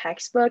used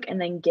textbook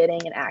and then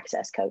getting an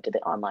access code to the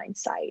online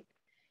site.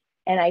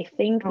 And I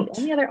think the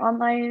only other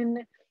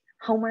online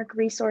homework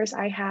resource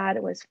I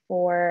had was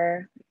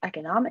for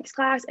economics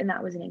class, and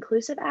that was an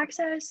inclusive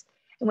access.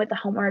 And with the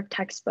homework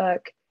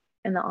textbook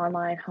and the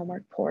online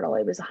homework portal,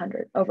 it was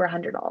over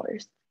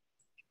 $100.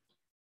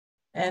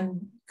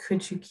 And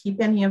could you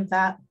keep any of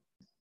that?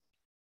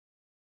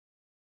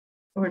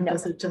 Or no.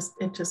 Does it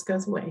just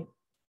goes away?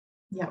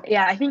 Yeah.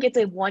 Yeah, I think it's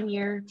a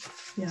 1-year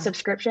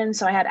subscription.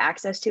 So I had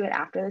access to it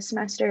after the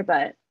semester,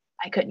 but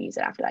I couldn't use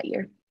it after that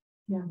year.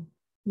 Yeah.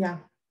 Yeah.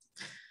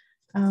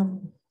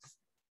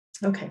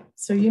 Okay.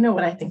 So you know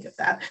what I think of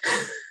that.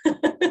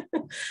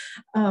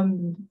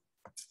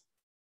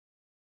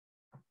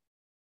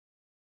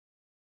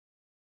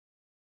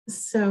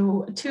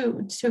 So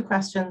two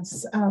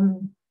questions.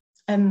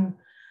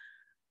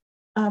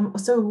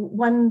 So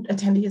one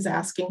attendee is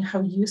asking,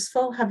 how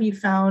useful have you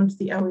found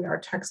the OER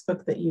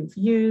textbook that you've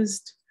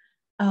used?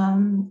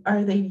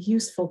 Are they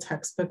useful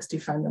textbooks? Do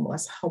you find them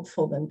less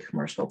helpful than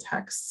commercial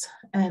texts?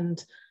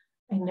 And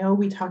I know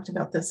we talked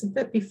about this a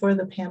bit before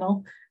the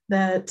panel,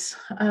 that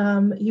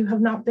you have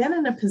not been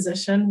in a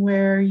position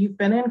where you've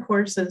been in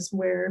courses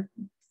where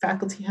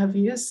faculty have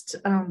used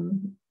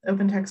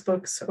open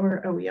textbooks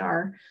or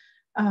OER.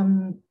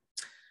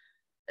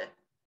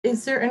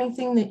 Is there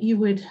anything that you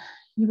would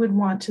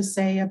want to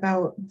say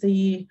about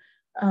the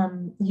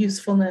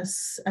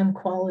usefulness and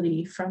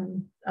quality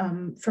from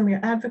your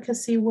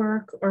advocacy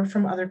work or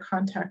from other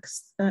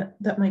contexts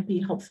that might be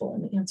helpful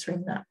in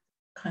answering that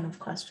kind of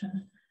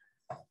question.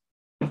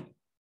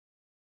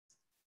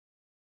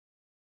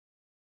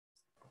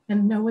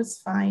 And no is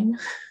fine.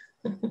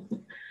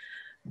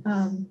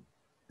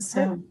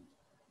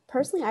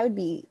 Personally, I would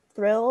be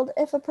thrilled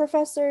if a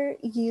professor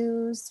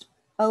used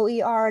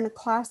OER in a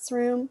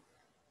classroom.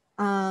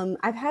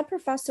 I've had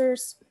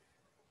professors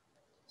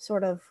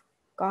sort of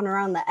gone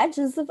around the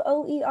edges of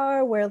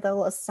OER where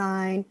they'll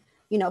assign,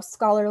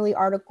 scholarly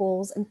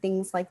articles and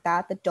things like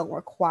that that don't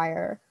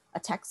require a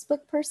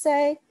textbook per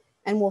se.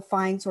 And we'll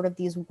find sort of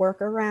these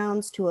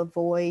workarounds to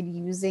avoid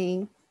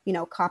using,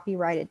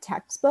 copyrighted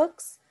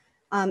textbooks.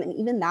 And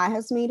even that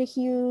has made a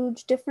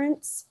huge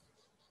difference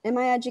in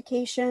my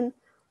education.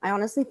 I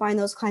honestly find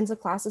those kinds of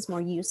classes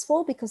more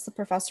useful because the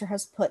professor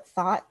has put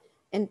thought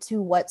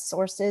into what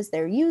sources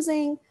they're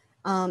using.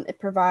 It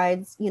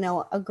provides,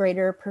 a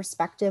greater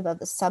perspective of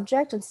the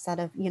subject instead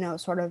of,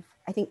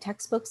 I think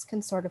textbooks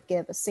can sort of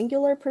give a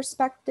singular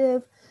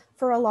perspective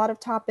for a lot of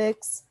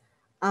topics.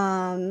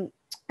 And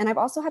I've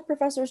also had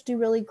professors do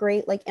really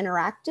great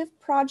interactive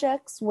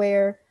projects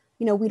where,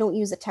 we don't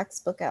use a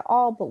textbook at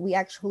all, but we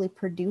actually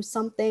produce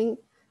something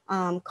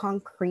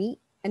concrete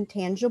and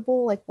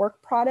tangible, like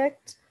work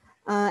product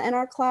in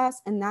our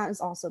class. And that has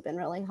also been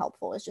really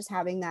helpful. It's just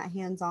having that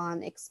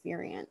hands-on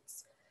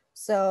experience.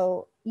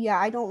 So yeah,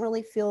 I don't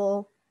really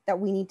feel that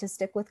we need to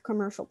stick with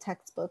commercial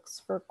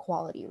textbooks for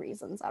quality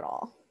reasons at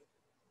all.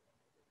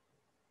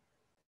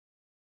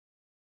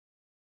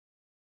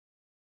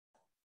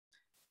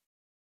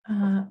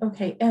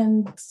 Okay,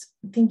 and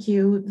thank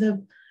you.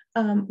 The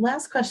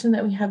last question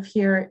that we have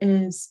here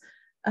is,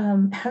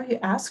 have you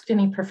asked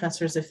any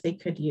professors if they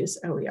could use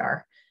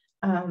OER?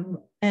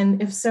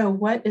 And if so,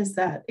 what is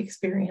that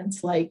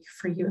experience like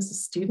for you as a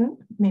student,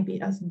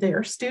 maybe as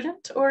their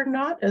student or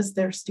not as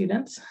their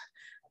student?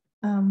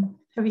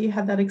 Have you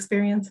had that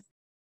experience?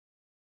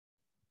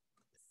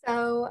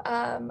 So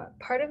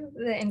part of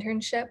the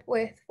internship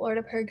with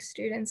Florida PERG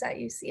students at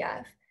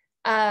UCF,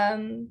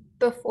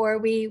 before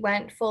we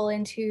went full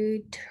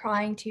into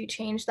trying to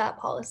change that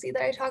policy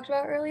that I talked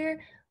about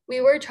earlier, we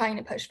were trying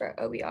to push for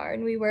OER,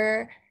 and we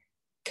were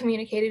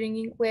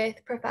communicating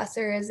with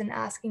professors and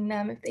asking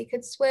them if they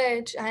could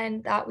switch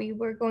and that we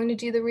were going to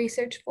do the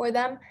research for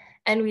them.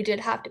 And we did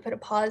have to put a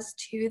pause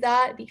to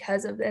that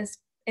because of this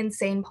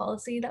insane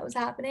policy that was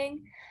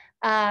happening.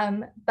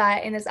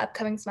 But in this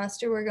upcoming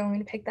semester, we're going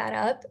to pick that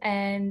up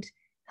and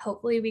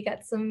hopefully we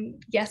get some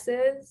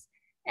yeses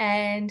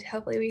and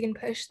hopefully we can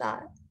push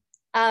that.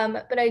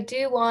 But I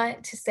do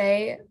want to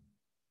say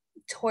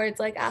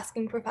towards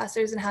asking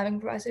professors and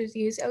having professors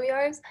use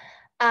OERs,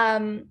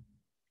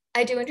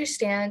 I do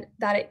understand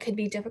that it could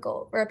be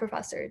difficult for a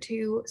professor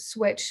to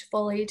switch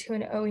fully to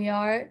an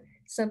OER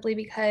simply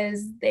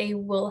because they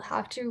will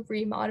have to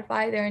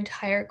remodify their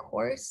entire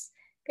course,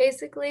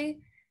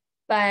 basically.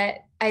 But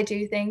I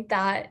do think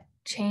that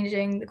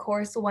changing the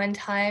course one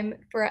time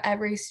for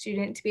every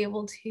student to be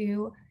able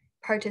to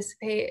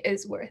participate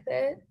is worth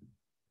it.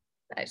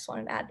 I just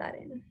wanted to add that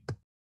in.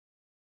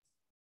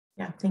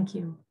 Yeah, thank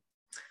you.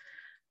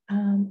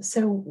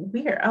 So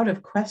we are out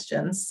of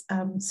questions.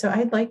 So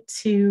I'd like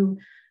to,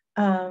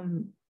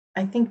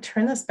 I think,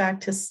 turn this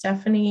back to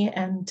Stephanie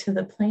and to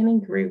the planning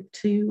group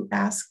to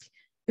ask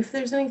if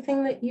there's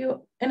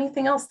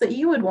anything else that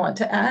you would want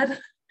to add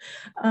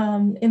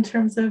in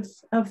terms of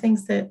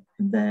things that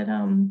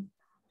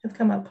have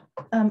come up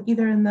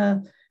either in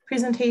the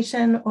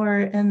presentation or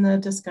in the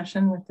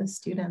discussion with the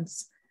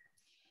students.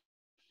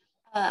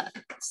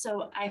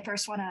 So I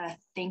first want to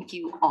thank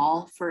you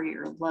all for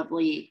your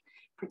lovely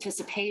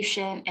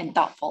participation and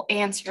thoughtful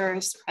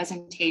answers,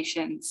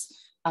 presentations.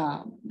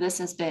 This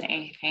has been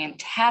a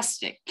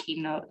fantastic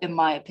keynote, in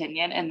my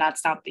opinion, and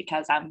that's not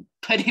because I'm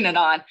putting it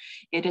on.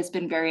 It has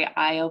been very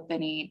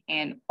eye-opening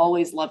and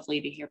always lovely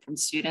to hear from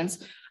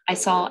students. I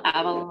saw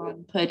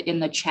Avalon put in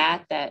the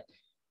chat that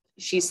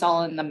she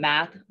saw in the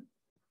math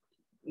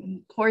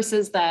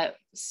courses that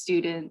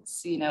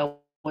students,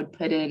 would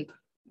put in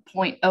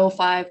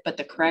 0.05, but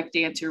the correct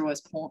answer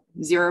was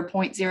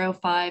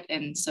 0.05,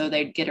 and so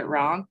they'd get it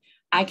wrong.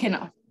 I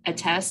can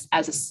attest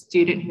as a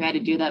student who had to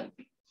do that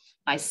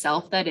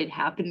myself that it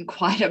happened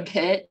quite a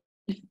bit.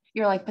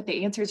 You're like, but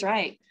the answer's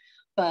right,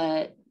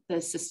 but the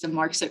system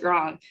marks it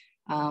wrong,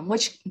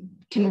 which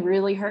can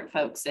really hurt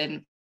folks.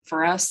 And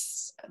for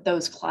us,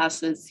 those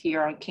classes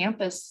here on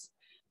campus,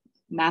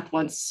 Math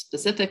 1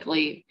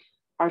 specifically,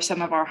 are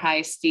some of our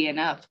highest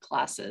DNF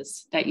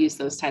classes that use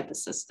those type of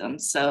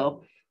systems.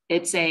 So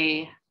it's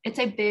a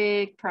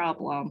big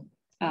problem,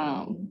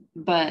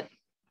 but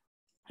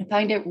I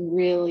find it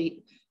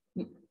really,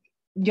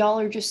 y'all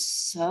are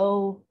just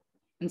so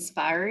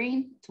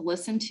inspiring to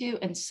listen to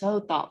and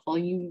so thoughtful.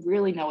 You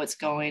really know what's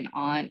going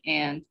on.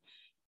 And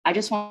I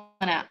just want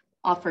to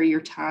offer your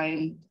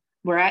time.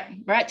 We're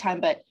at time,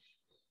 but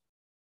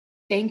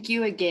thank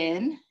you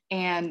again.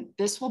 And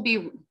this will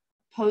be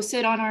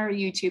posted on our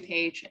YouTube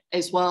page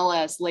as well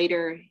as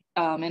later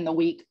in the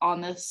week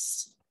on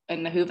this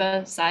in the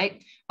Whova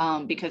site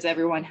because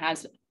everyone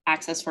has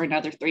access for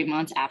another 3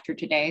 months after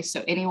today.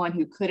 So anyone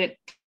who couldn't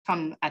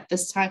come at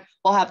this time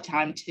will have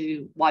time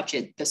to watch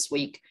it this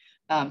week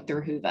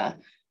through Whova.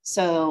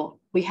 So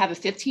we have a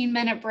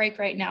 15-minute break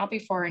right now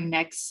before our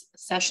next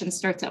session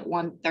starts at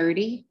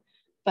 1:30.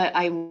 But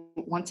I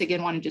once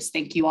again want to just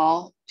thank you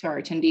all, to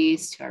our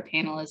attendees, to our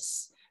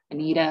panelists,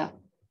 Anita,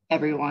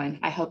 everyone.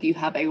 I hope you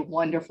have a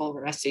wonderful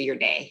rest of your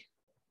day.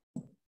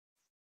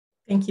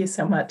 Thank you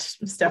so much,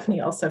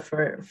 Stephanie, also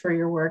for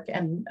your work,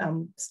 and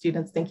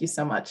students, thank you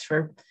so much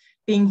for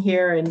being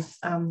here, and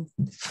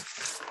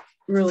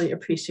really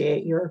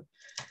appreciate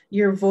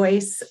your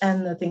voice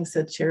and the things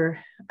that you're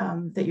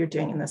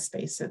doing in this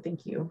space. So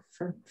thank you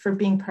for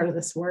being part of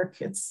this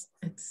work. It's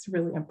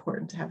really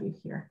important to have you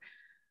here.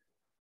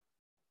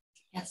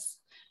 Yes.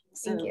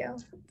 Thank you.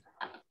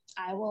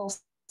 I will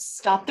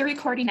stop the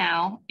recording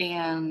now,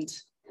 and